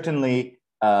 certainly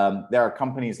there are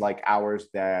companies like ours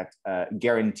that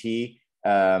guarantee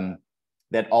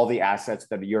that all the assets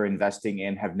that you're investing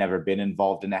in have never been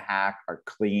involved in a hack, are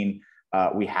clean.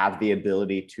 We have the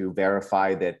ability to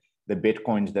verify that the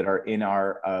Bitcoins that are in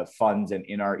our funds and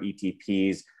in our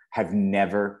ETPs have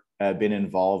never been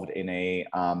involved in a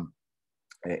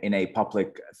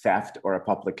public theft or a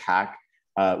public hack.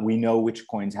 We know which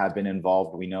coins have been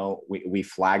involved. We know we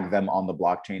flag them on the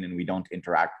blockchain and we don't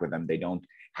interact with them. They don't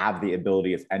have the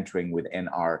ability of entering within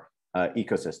our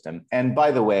ecosystem. And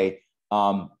by the way,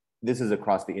 this is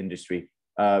across the industry.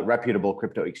 Reputable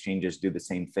crypto exchanges do the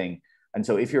same thing. And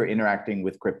so if you're interacting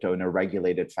with crypto in a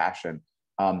regulated fashion,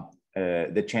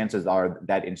 the chances are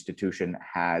that institution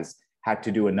has had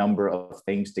to do a number of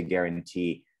things to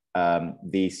guarantee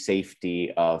the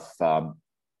safety of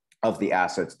the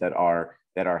assets that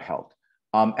are held.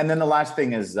 And then the last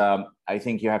thing is, I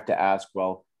think you have to ask,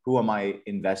 well, who am I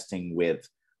investing with?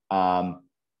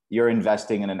 You're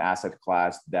investing in an asset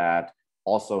class that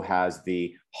also has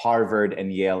the Harvard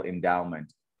and Yale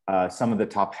endowment, some of the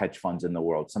top hedge funds in the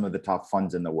world, some of the top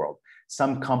funds in the world.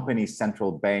 Some companies,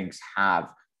 central banks have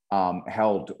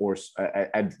held, or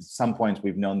at some points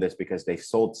we've known this because they've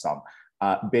sold some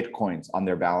Bitcoins on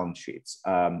their balance sheets.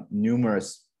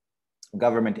 Numerous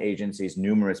government agencies,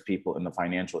 numerous people in the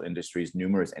financial industries,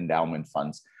 numerous endowment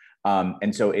funds.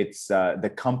 And so it's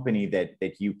the company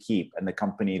that you keep and the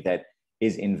company that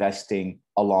is investing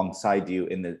alongside you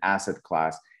in the asset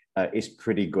class is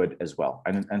pretty good as well.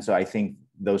 And so I think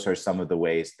those are some of the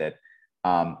ways that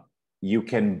you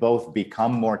can both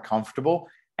become more comfortable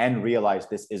and realize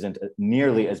this isn't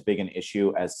nearly as big an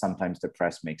issue as sometimes the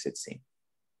press makes it seem.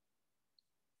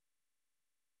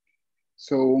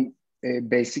 So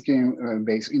basically,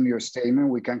 based in your statement,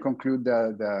 we can conclude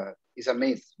that it's a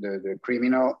myth, the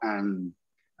criminal and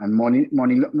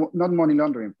not money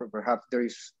laundering. Perhaps there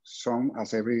is some,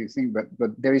 as everything,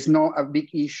 but there is no a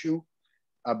big issue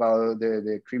about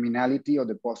the criminality or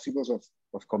the possibles of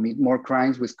commit more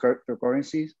crimes with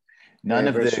cryptocurrencies. None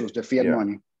of versus the fiat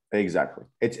money. Exactly.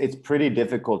 It's pretty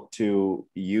difficult to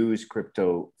use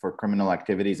crypto for criminal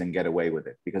activities and get away with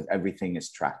it because everything is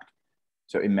tracked.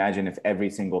 So imagine if every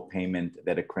single payment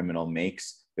that a criminal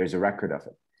makes, there's a record of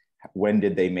it. When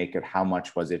did they make it? How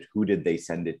much was it? Who did they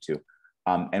send it to?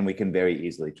 And we can very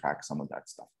easily track some of that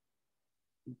stuff.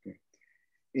 Okay.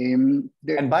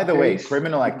 And by the way,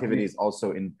 criminal activities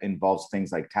also involves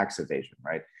things like tax evasion,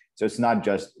 right? So it's not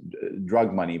just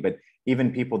drug money, but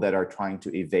even people that are trying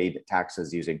to evade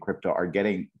taxes using crypto are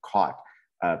getting caught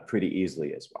pretty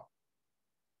easily as well.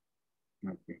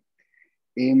 Okay.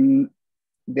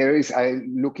 There is,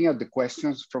 looking at the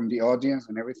questions from the audience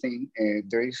and everything,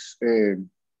 there is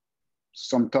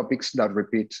some topics that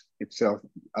repeat itself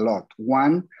a lot.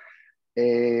 One,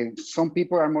 some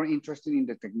people are more interested in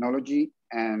the technology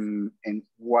and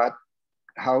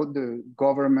how the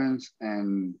governments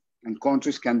and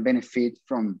countries can benefit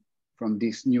from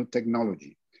this new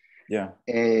technology. Yeah.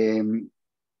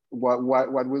 What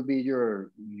will be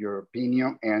your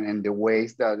opinion and the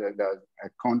ways that a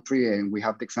country, and we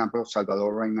have the example of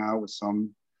Salvador right now with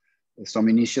some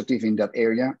initiative in that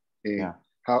area.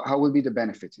 How will be the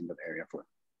benefits in that area for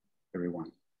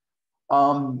everyone?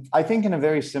 I think in a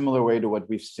very similar way to what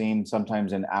we've seen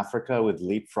sometimes in Africa with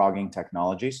leapfrogging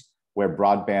technologies, where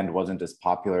broadband wasn't as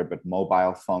popular, but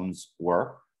mobile phones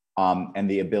were, and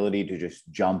the ability to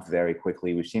just jump very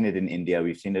quickly. We've seen it in India.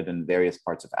 We've seen it in various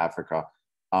parts of Africa.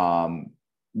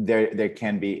 There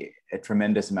can be a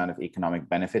tremendous amount of economic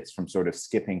benefits from sort of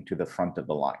skipping to the front of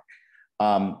the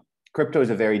line. Crypto is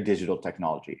a very digital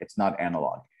technology. It's not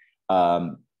analog.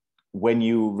 When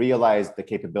you realize the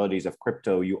capabilities of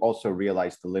crypto, you also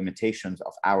realize the limitations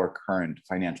of our current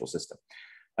financial system.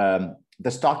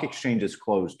 The stock exchange is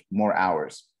closed more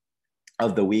hours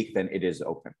of the week than it is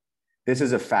open. This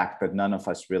is a fact that none of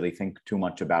us really think too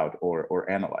much about or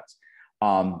analyze.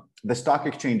 The stock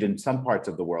exchange in some parts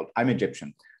of the world, I'm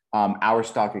Egyptian, our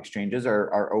stock exchanges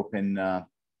are open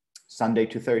Sunday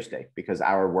to Thursday because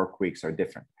our work weeks are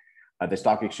different. The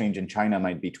stock exchange in China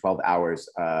might be 12 hours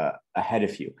ahead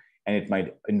of you, and it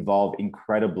might involve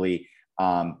incredibly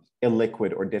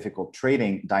illiquid or difficult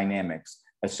trading dynamics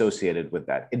associated with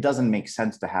that. It doesn't make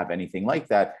sense to have anything like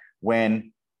that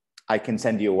when I can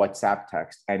send you a WhatsApp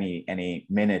text any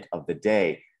minute of the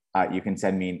day. You can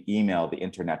send me an email. The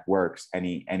internet works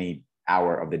any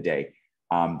hour of the day.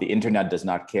 The internet does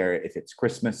not care if it's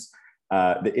Christmas.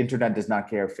 The internet does not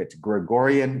care if it's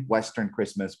Gregorian, Western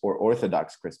Christmas, or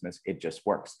Orthodox Christmas. It just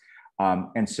works.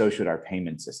 And so should our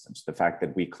payment systems. The fact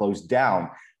that we close down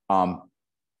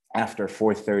after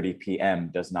 4:30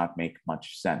 p.m. does not make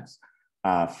much sense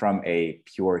from a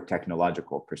pure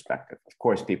technological perspective. Of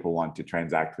course, people want to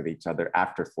transact with each other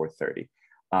after 4:30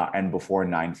 and before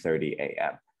 9:30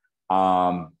 a.m.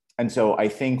 And so I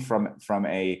think from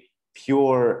a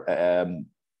pure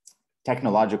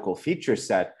technological feature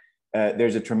set,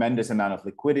 there's a tremendous amount of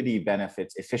liquidity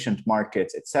benefits, efficient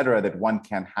markets, et cetera, that one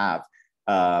can have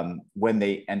when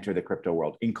they enter the crypto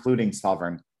world, including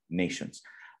sovereign nations.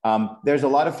 There's a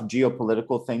lot of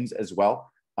geopolitical things as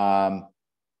well.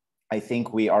 I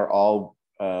think we are all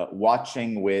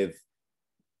watching with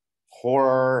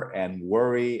horror and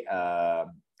worry.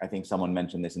 I think someone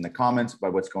mentioned this in the comments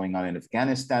about what's going on in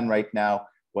Afghanistan right now,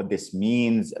 what this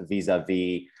means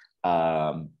vis-a-vis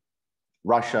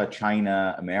Russia,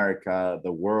 China, America,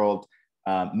 the world.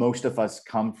 Most of us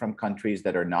come from countries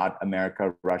that are not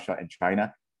America, Russia, and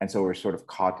China. And so we're sort of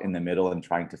caught in the middle and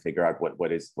trying to figure out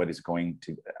what is going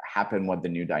to happen, what the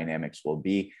new dynamics will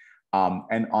be.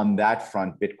 And on that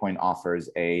front, Bitcoin offers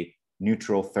a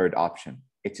neutral third option.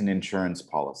 It's an insurance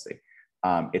policy.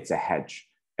 It's a hedge.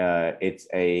 It's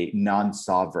a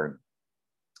non-sovereign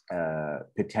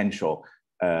potential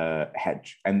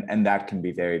hedge. And that can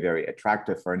be very, very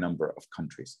attractive for a number of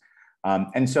countries.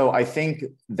 And so I think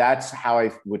that's how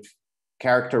I would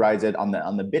characterize it on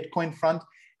the Bitcoin front.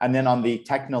 And then on the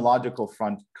technological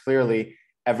front, clearly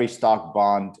every stock,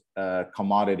 bond,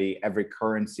 commodity, every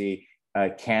currency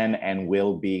can and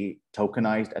will be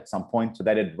tokenized at some point so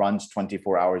that it runs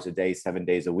 24 hours a day, 7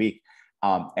 days a week.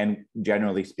 And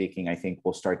generally speaking, I think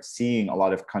we'll start seeing a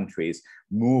lot of countries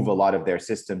move a lot of their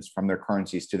systems from their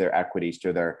currencies to their equities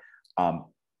to their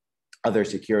other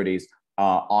securities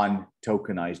on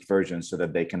tokenized versions so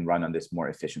that they can run on this more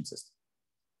efficient system.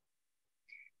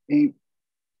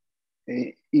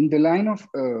 In the line of,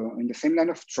 in the same line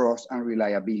of trust and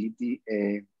reliability,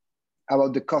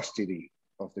 about the custody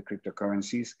of the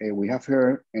cryptocurrencies, we have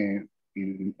heard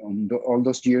all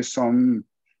those years some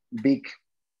big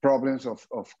problems of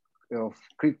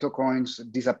crypto coins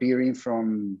disappearing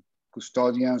from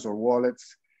custodians or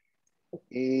wallets.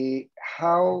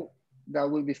 How that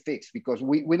will be fixed? Because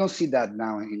we don't see that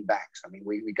now in banks. I mean,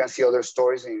 we can see other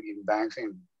stories in banks,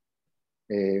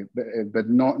 but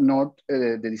not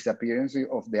the disappearance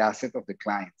of the asset of the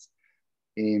clients.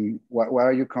 What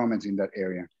are your comments in that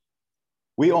area?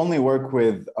 We only work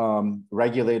with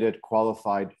regulated,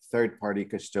 qualified third-party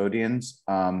custodians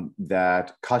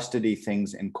that custody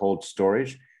things in cold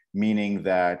storage, meaning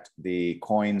that the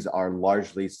coins are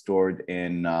largely stored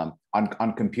in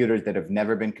on computers that have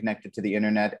never been connected to the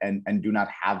internet and do not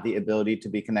have the ability to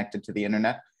be connected to the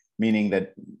internet, meaning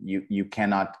that you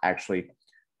cannot actually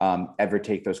ever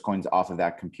take those coins off of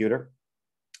that computer.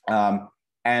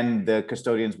 And the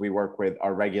custodians we work with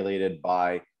are regulated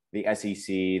by the SEC,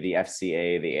 the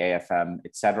FCA, the AFM,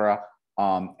 et cetera,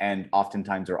 and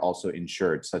oftentimes are also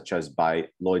insured, such as by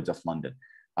Lloyd's of London.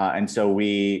 And so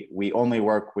we only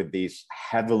work with these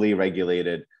heavily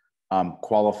regulated,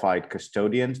 qualified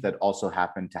custodians that also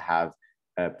happen to have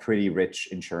pretty rich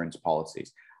insurance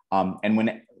policies. And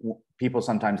when people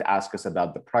sometimes ask us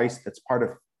about the price,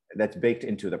 that's baked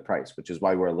into the price, which is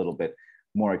why we're a little bit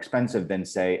more expensive than,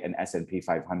 say, an S&P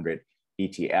 500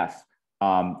 ETF.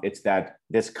 It's that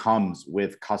this comes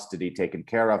with custody taken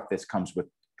care of. This comes with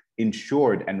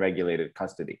insured and regulated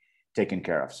custody taken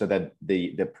care of, so that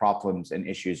the problems and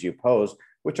issues you pose,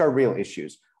 which are real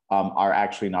issues, are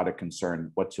actually not a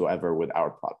concern whatsoever with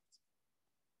our products.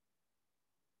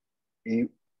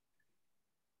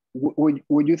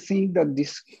 Would you think that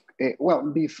this,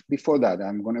 well, before that,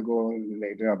 I'm going to go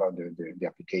later about the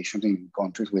applications in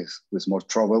countries with more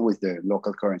trouble with the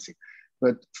local currency.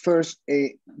 But first,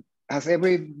 as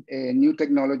every new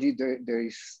technology, there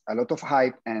is a lot of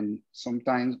hype and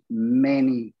sometimes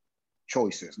many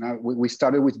choices. Now, we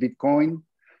started with Bitcoin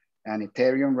and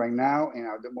Ethereum right now and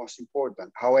are the most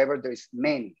important. However, there's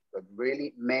many, but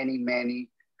really many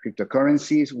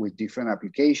cryptocurrencies with different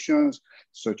applications,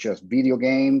 such as video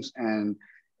games and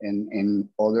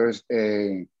others.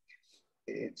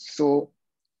 So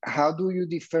how do you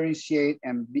differentiate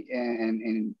and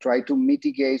try to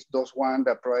mitigate those ones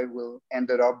that probably will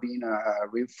end up being a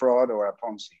real fraud or a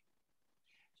Ponzi?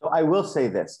 So I will say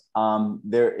this,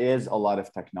 there is a lot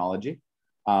of technology,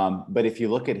 but if you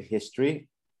look at history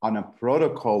on a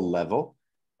protocol level,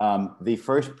 the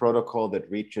first protocol that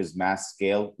reaches mass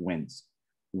scale wins,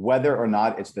 whether or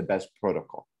not it's the best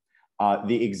protocol.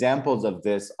 The examples of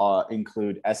this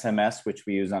include SMS, which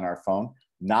we use on our phone.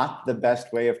 Not the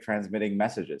best way of transmitting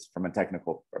messages from a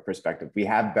technical perspective. We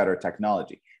have better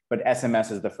technology, but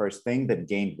SMS is the first thing that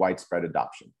gained widespread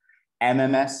adoption.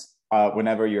 MMS,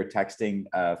 whenever you're texting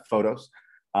photos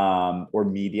or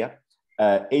media.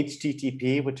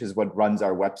 HTTP, which is what runs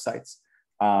our websites.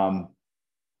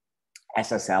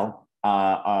 SSL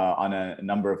on a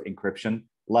number of encryption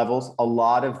levels. A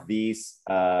lot of these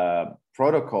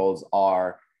protocols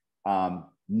are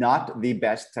not the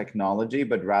best technology,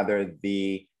 but rather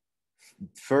the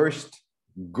first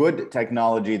good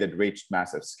technology that reached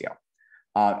massive scale.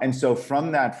 And so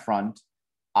from that front,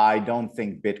 I don't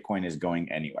think Bitcoin is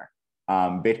going anywhere.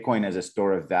 Bitcoin as a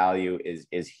store of value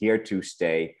is here to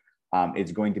stay.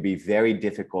 It's going to be very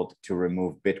difficult to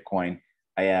remove Bitcoin.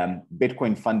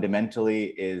 Bitcoin fundamentally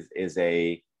is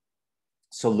a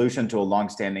solution to a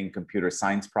long-standing computer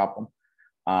science problem.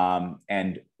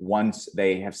 And once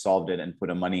they have solved it and put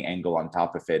a money angle on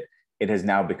top of it, it has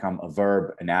now become a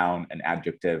verb, a noun, an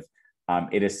adjective.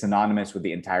 It is synonymous with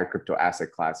the entire crypto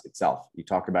asset class itself. You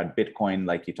talk about Bitcoin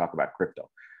like you talk about crypto.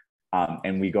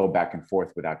 And we go back and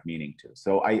forth without meaning to.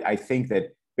 So I think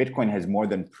that Bitcoin has more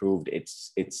than proved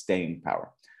its staying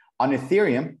power. On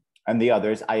Ethereum and the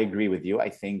others, I agree with you. I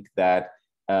think that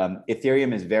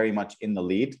Ethereum is very much in the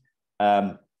lead.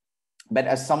 But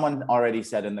as someone already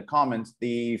said in the comments,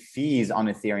 the fees on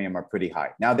Ethereum are pretty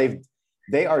high. Now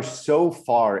they are so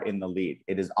far in the lead.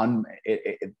 It is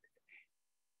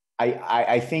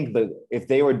I think that if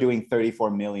they were doing 34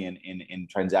 million in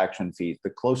transaction fees, the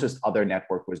closest other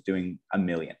network was doing 1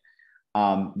 million.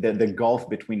 The gulf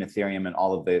between Ethereum and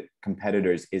all of the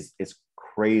competitors is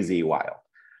crazy wild.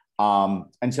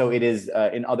 And so it is,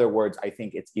 in other words, I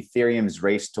think it's Ethereum's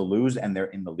race to lose, and they're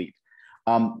in the lead.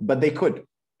 But they could.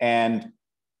 And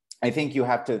I think you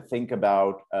have to think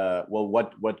about, well,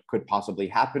 what could possibly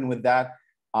happen with that?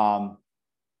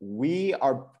 We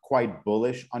are quite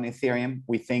bullish on Ethereum.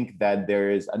 We think that there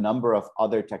is a number of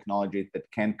other technologies that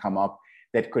can come up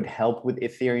that could help with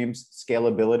Ethereum's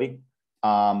scalability.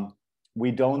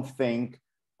 We don't think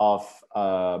of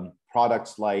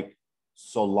products like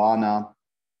Solana,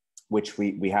 which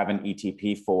we have an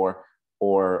ETP for,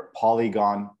 or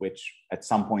Polygon, which at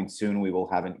some point soon we will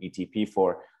have an ETP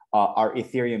for, are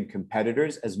Ethereum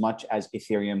competitors as much as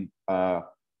Ethereum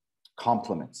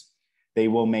complements. They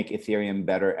will make Ethereum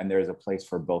better, and there's a place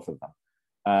for both of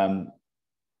them.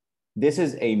 This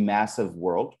is a massive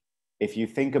world. If you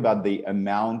think about the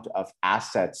amount of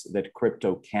assets that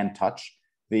crypto can touch,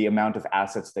 the amount of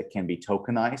assets that can be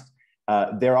tokenized,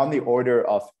 they're on the order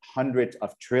of hundreds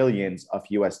of trillions of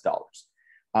US dollars.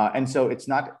 And so it's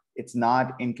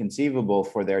not inconceivable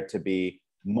for there to be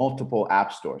multiple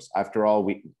app stores. After all,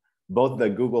 both the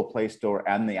Google Play Store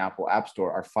and the Apple App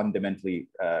Store are fundamentally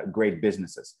great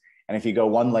businesses. And if you go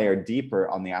one layer deeper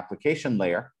on the application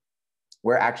layer,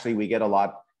 where actually we get a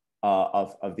lot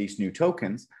of these new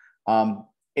tokens,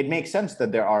 it makes sense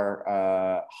that there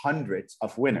are hundreds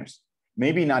of winners,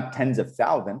 maybe not tens of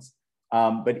thousands,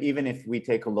 but even if we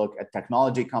take a look at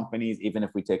technology companies, even if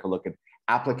we take a look at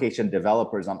application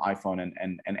developers on iPhone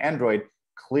and Android,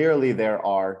 clearly there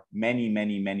are many,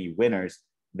 many, many winners.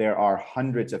 There are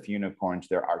hundreds of unicorns.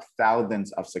 There are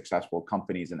thousands of successful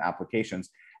companies and applications.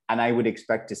 And I would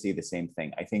expect to see the same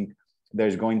thing. I think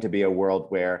there's going to be a world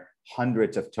where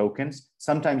hundreds of tokens,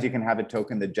 sometimes you can have a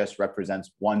token that just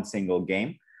represents one single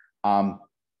game.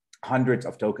 Hundreds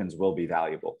of tokens will be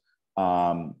valuable.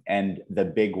 And the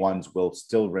big ones will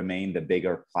still remain the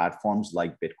bigger platforms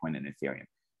like Bitcoin and Ethereum.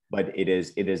 But it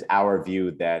is our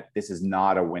view that this is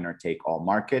not a winner-take-all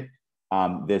market.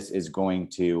 This is going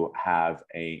to have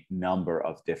a number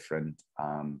of different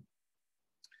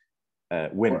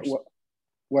winners.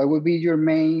 What would be your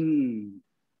main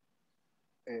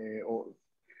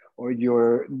or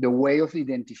the way of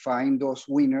identifying those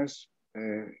winners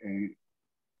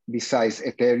besides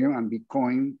Ethereum and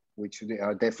Bitcoin, which they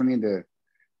are definitely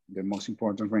the most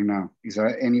important right now? Is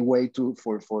there any way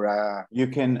for a you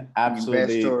can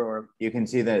absolutely investor, or you can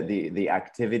see that the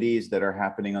activities that are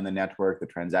happening on the network, the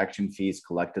transaction fees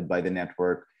collected by the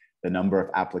network, the number of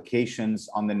applications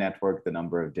on the network, the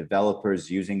number of developers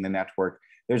using the network.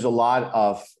 There's a lot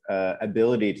of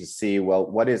ability to see, well,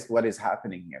 what is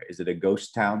happening here? Is it a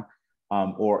ghost town,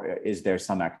 or is there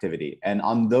some activity? And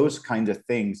on those kinds of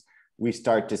things, we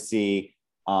start to see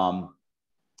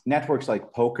networks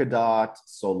like Polkadot,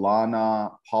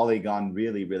 Solana, Polygon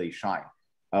really, really shine,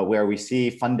 where we see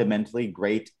fundamentally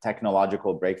great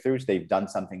technological breakthroughs. They've done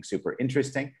something super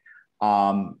interesting.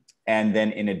 And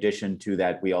then in addition to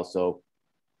that, we also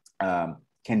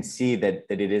can see that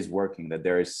it is working, that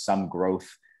there is some growth,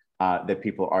 that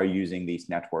people are using these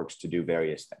networks to do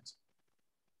various things.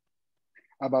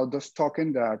 About those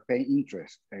tokens that pay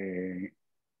interest,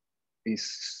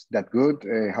 is that good?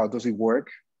 How does it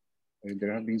work?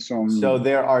 There have been some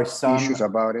issues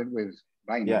about it with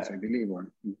Binance, yeah. I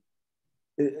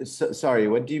believe. Sorry,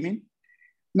 what do you mean?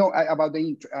 No, about the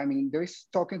interest. I mean, there's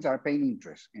tokens that are paying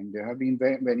interest, and there have been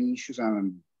very issues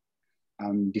and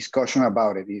discussion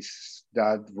about it. Is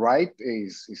that right?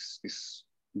 Is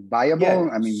viable? Yeah.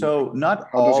 I mean, so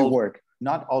how does it work?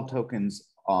 Not all tokens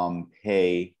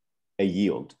pay a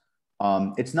yield.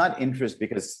 It's not interest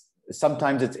because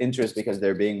sometimes it's interest because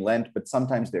they're being lent, but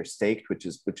sometimes they're staked, which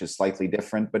is slightly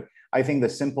different. But I think the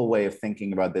simple way of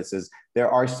thinking about this is there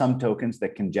are some tokens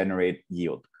that can generate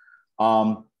yield.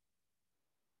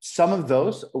 Some of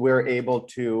those we're able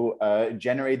to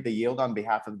generate the yield on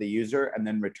behalf of the user and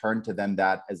then return to them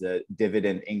that as a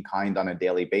dividend in kind on a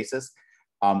daily basis.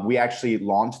 We actually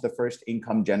launched the first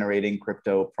income generating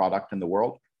crypto product in the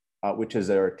world, which is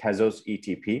our Tezos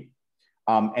ETP.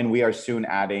 And we are soon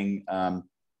adding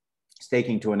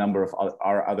staking to a number of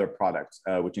our other products,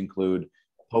 which include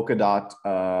Polkadot,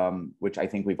 which I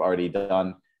think we've already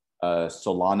done.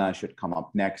 Solana should come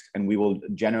up next. And we will,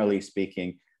 generally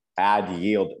speaking, add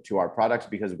yield to our products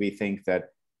because we think that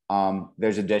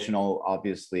there's additional,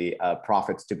 obviously,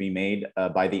 profits to be made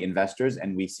by the investors,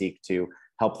 and we seek to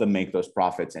help them make those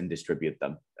profits and distribute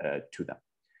them to them.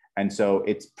 And so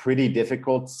it's pretty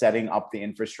difficult setting up the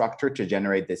infrastructure to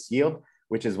generate this yield,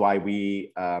 which is why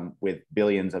we, with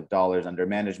billions of dollars under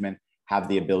management, have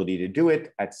the ability to do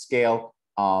it at scale,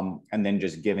 and then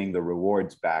just giving the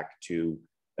rewards back to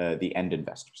the end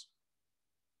investors.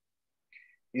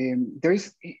 There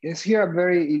is here a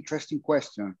very interesting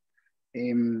question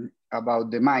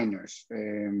about the miners.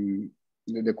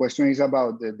 The question is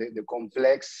about the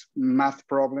complex math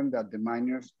problem that the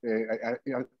miners,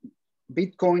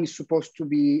 Bitcoin is supposed to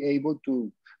be able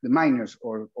to, the miners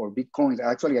or Bitcoins,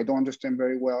 actually I don't understand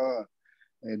very well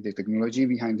the technology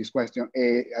behind this question,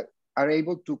 are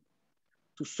able to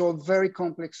solve very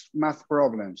complex math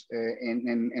problems.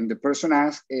 And the person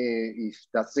asked if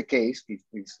that's the case, if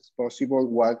it's possible,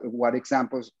 what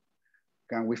examples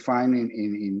can we find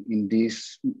in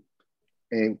this,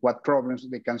 what problems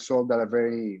they can solve that are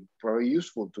very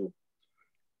useful to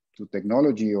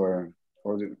technology or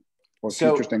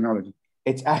future technology?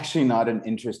 It's actually not an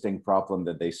interesting problem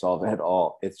that they solve at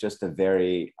all. It's just a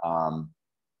very,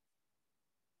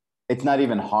 it's not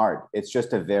even hard. It's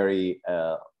just a very,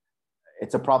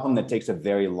 it's a problem that takes a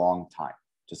very long time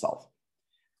to solve.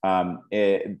 I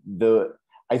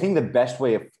think the best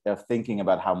way of thinking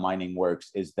about how mining works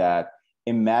is that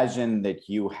imagine that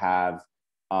you have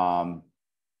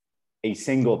a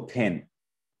single pin,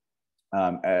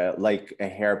 like a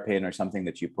hairpin or something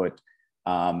that you put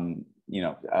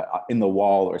in the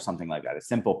wall or something like that, a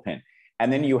simple pin.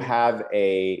 And then you have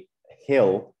a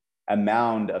hill, a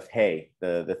mound of hay,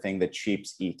 the thing that sheep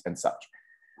eat and such.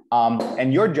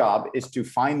 And your job is to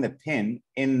find the pin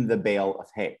in the bale of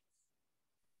hay.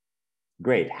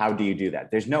 Great, how do you do that?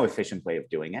 There's no efficient way of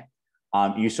doing it.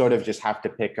 You sort of just have to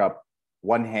pick up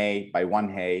one hay by one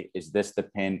hay. Is this the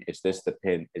pin? Is this the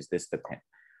pin? Is this the pin?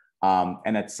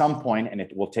 And at some point, and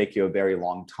it will take you a very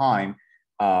long time,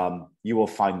 you will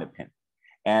find the pin.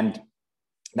 And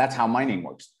that's how mining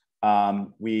works.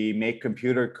 We make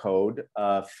computer code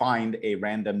find a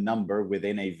random number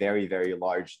within a very, very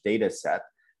large data set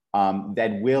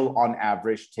that will, on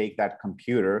average, take that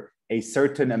computer a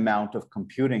certain amount of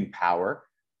computing power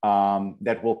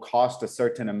that will cost a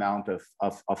certain amount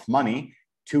of money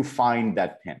to find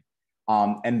that pin.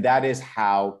 And that is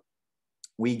how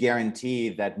we guarantee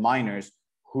that miners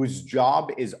whose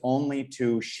job is only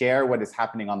to share what is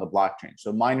happening on the blockchain.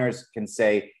 So miners can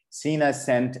say, Sina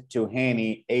sent to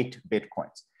Hany 8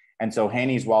 Bitcoins. And so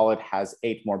Hany's wallet has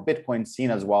 8 more Bitcoins,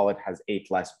 Sina's wallet has 8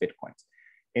 less Bitcoins.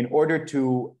 In order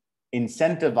to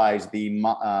incentivize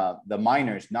the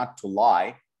miners not to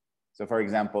lie, so for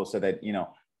example, so that,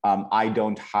 I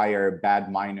don't hire bad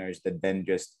miners that then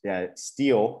just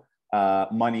steal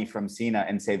money from Sina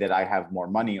and say that I have more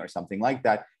money or something like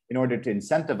that. In order to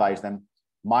incentivize them,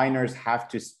 miners have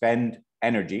to spend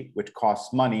energy, which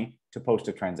costs money, to post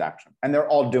a transaction. And they're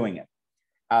all doing it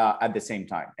at the same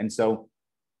time. And so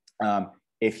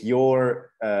if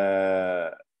your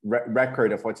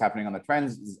record of what's happening on the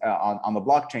on the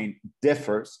blockchain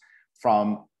differs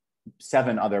from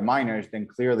 7 other miners, then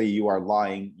clearly you are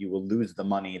lying. You will lose the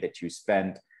money that you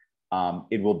spent.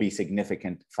 It will be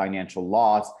significant financial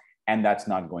loss, and that's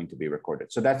not going to be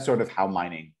recorded. So that's sort of how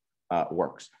mining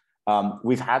works.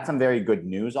 We've had some very good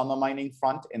news on the mining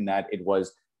front in that it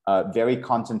was very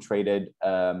concentrated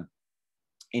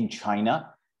in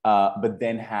China, but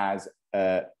then has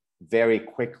very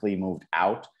quickly moved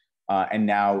out and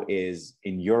now is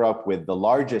in Europe with the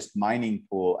largest mining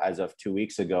pool as of 2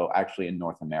 weeks ago, actually in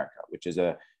North America, which is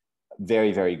a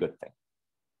very, very good thing.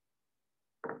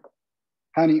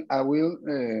 Hany, I will,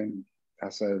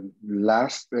 as a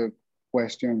last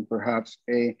question, perhaps,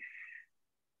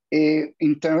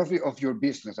 in terms of your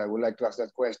business, I would like to ask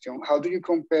that question. How do you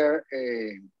compare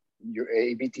your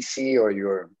ABTC or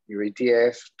your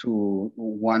ETF to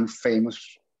one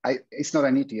famous, it's not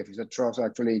an ETF, it's a trust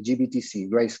actually, GBTC,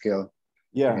 Grayscale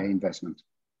investment?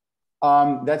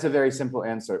 That's a very simple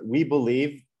answer. We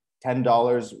believe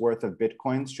 $10 worth of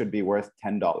Bitcoins should be worth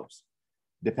 $10.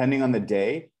 Depending on the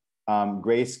day,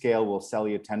 Grayscale will sell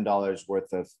you $10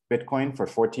 worth of Bitcoin for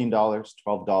 $14,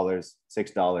 $12,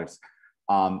 $6.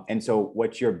 And so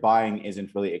what you're buying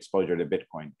isn't really exposure to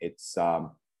Bitcoin. It's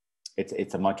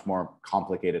a much more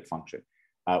complicated function.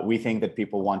 We think that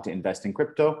people want to invest in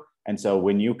crypto. And so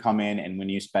when you come in and when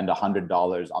you spend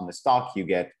 $100 on the stock, you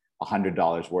get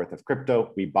 $100 worth of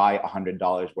crypto. We buy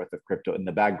 $100 worth of crypto in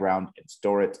the background and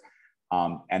store it.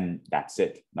 And that's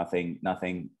it.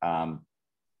 Nothing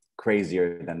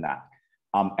crazier than that.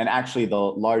 And actually the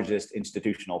largest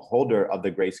institutional holder of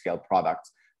the Grayscale product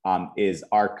is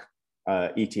ARK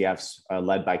ETFs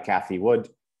led by Cathie Wood.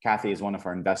 Cathie is one of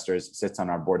our investors, sits on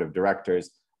our board of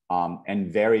directors,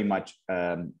 and very much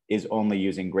is only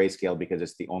using Grayscale because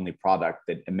it's the only product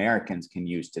that Americans can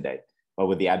use today. But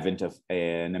with the advent of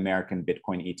an American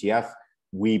Bitcoin ETF,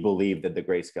 we believe that the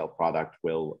Grayscale product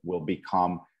will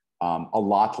become a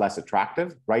lot less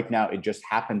attractive. Right now, it just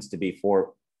happens to be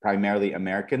for primarily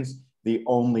Americans, the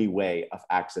only way of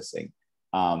accessing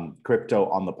crypto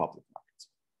on the public markets.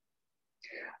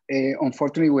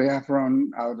 Unfortunately, we have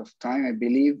run out of time, I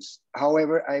believe.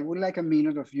 However, I would like a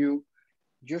minute of you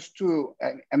just to,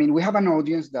 I mean, we have an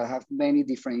audience that have many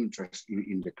different interests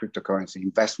in the cryptocurrency,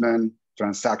 investment,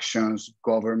 transactions,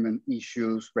 government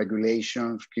issues,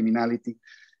 regulations, criminality.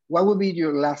 What would be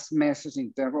your last message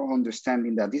in terms of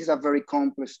understanding that this is a very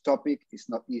complex topic? It's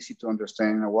not easy to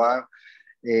understand in a while.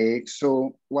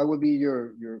 So what would be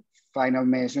your final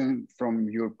message from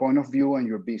your point of view and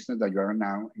your business that you are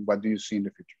now, and what do you see in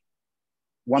the future?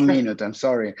 1 minute, I'm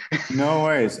sorry. No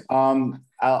worries.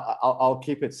 I'll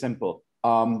keep it simple.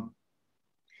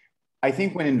 I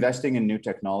think when investing in new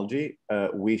technology,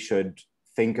 we should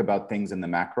think about things in the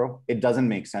macro. It doesn't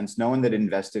make sense. No one that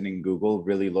invested in Google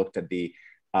really looked at the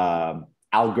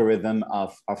algorithm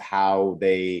of how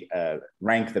they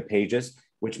rank the pages,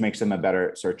 which makes them a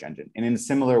better search engine. And in a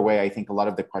similar way, I think a lot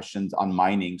of the questions on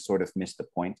mining sort of missed the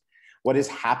point. What is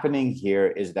happening here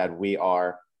is that we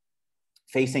are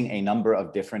facing a number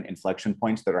of different inflection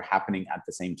points that are happening at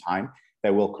the same time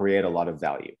that will create a lot of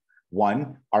value.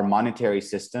 One, our monetary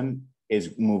system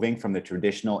is moving from the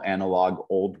traditional analog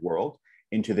old world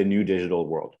into the new digital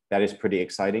world. That is pretty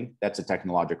exciting. That's a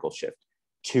technological shift.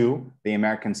 Two, the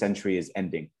American century is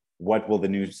ending. What will the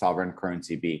new sovereign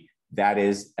currency be? That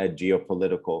is a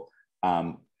geopolitical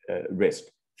risk.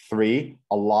 Three,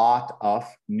 a lot of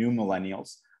new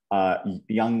millennials,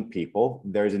 young people,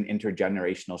 there's an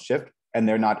intergenerational shift and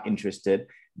they're not interested.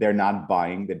 They're not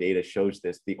buying, the data shows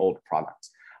this, the old products.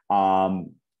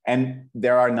 And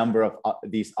there are a number of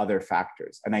these other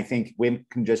factors. And I think we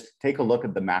can just take a look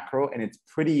at the macro and it's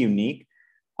pretty unique.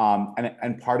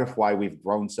 And part of why we've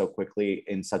grown so quickly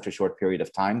in such a short period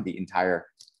of time, the entire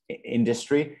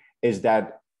industry, is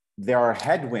that there are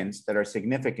headwinds that are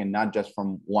significant, not just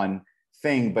from one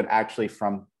thing, but actually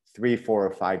from 3, 4,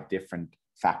 or 5 different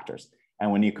factors.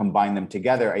 And when you combine them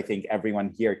together, I think everyone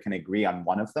here can agree on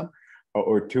one of them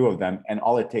or 2 of them. And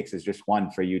all it takes is just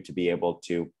one for you to be able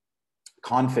to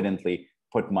confidently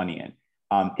put money in.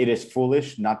 It is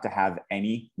foolish not to have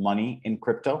any money in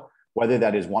crypto, whether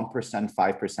that is 1%,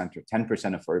 5%, or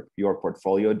 10% of your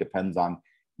portfolio, depends on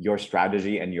your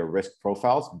strategy and your risk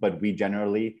profiles. But we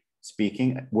generally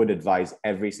speaking would advise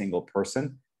every single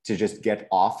person to just get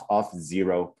off of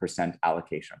 0%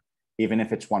 allocation. Even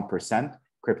if it's 1%,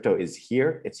 crypto is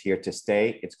here, it's here to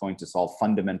stay, it's going to solve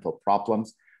fundamental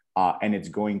problems, and it's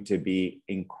going to be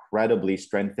incredibly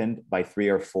strengthened by 3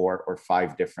 or 4 or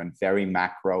 5 different very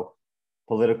macro,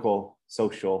 political,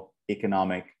 social,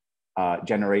 economic,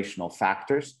 generational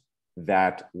factors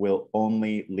that will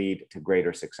only lead to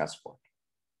greater success for it.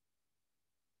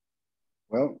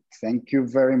 Well, thank you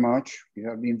very much. You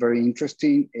have been very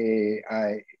interesting.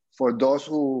 For those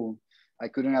who I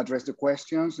couldn't address the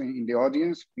questions in the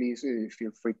audience, please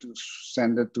feel free to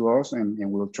send it to us and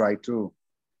we'll try to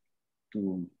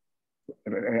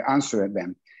answer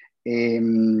them.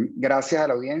 Gracias a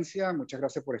la audiencia, muchas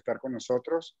gracias por estar con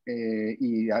nosotros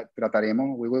y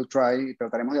trataremos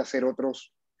de hacer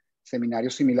otros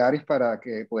seminarios similares para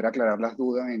que poder aclarar las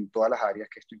dudas en todas las áreas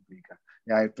que esto implica.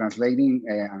 Translating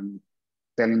and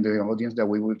telling the audience that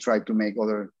we will try to make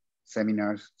other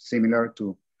seminars similar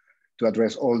to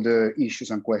address all the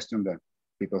issues and questions that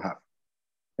people have.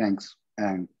 Thanks,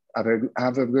 and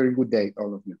have a very good day,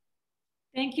 all of you.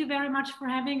 Thank you very much for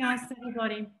having us,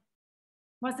 everybody. It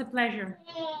was a pleasure.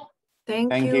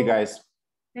 Thank you, guys.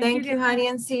 Thank you, Hany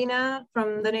and Sina,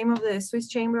 from the name of the Swiss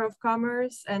Chamber of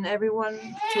Commerce and everyone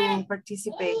to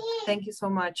participate. Thank you so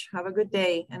much. Have a good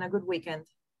day and a good weekend.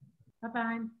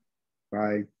 Bye-bye.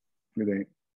 Bye. Good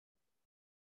day.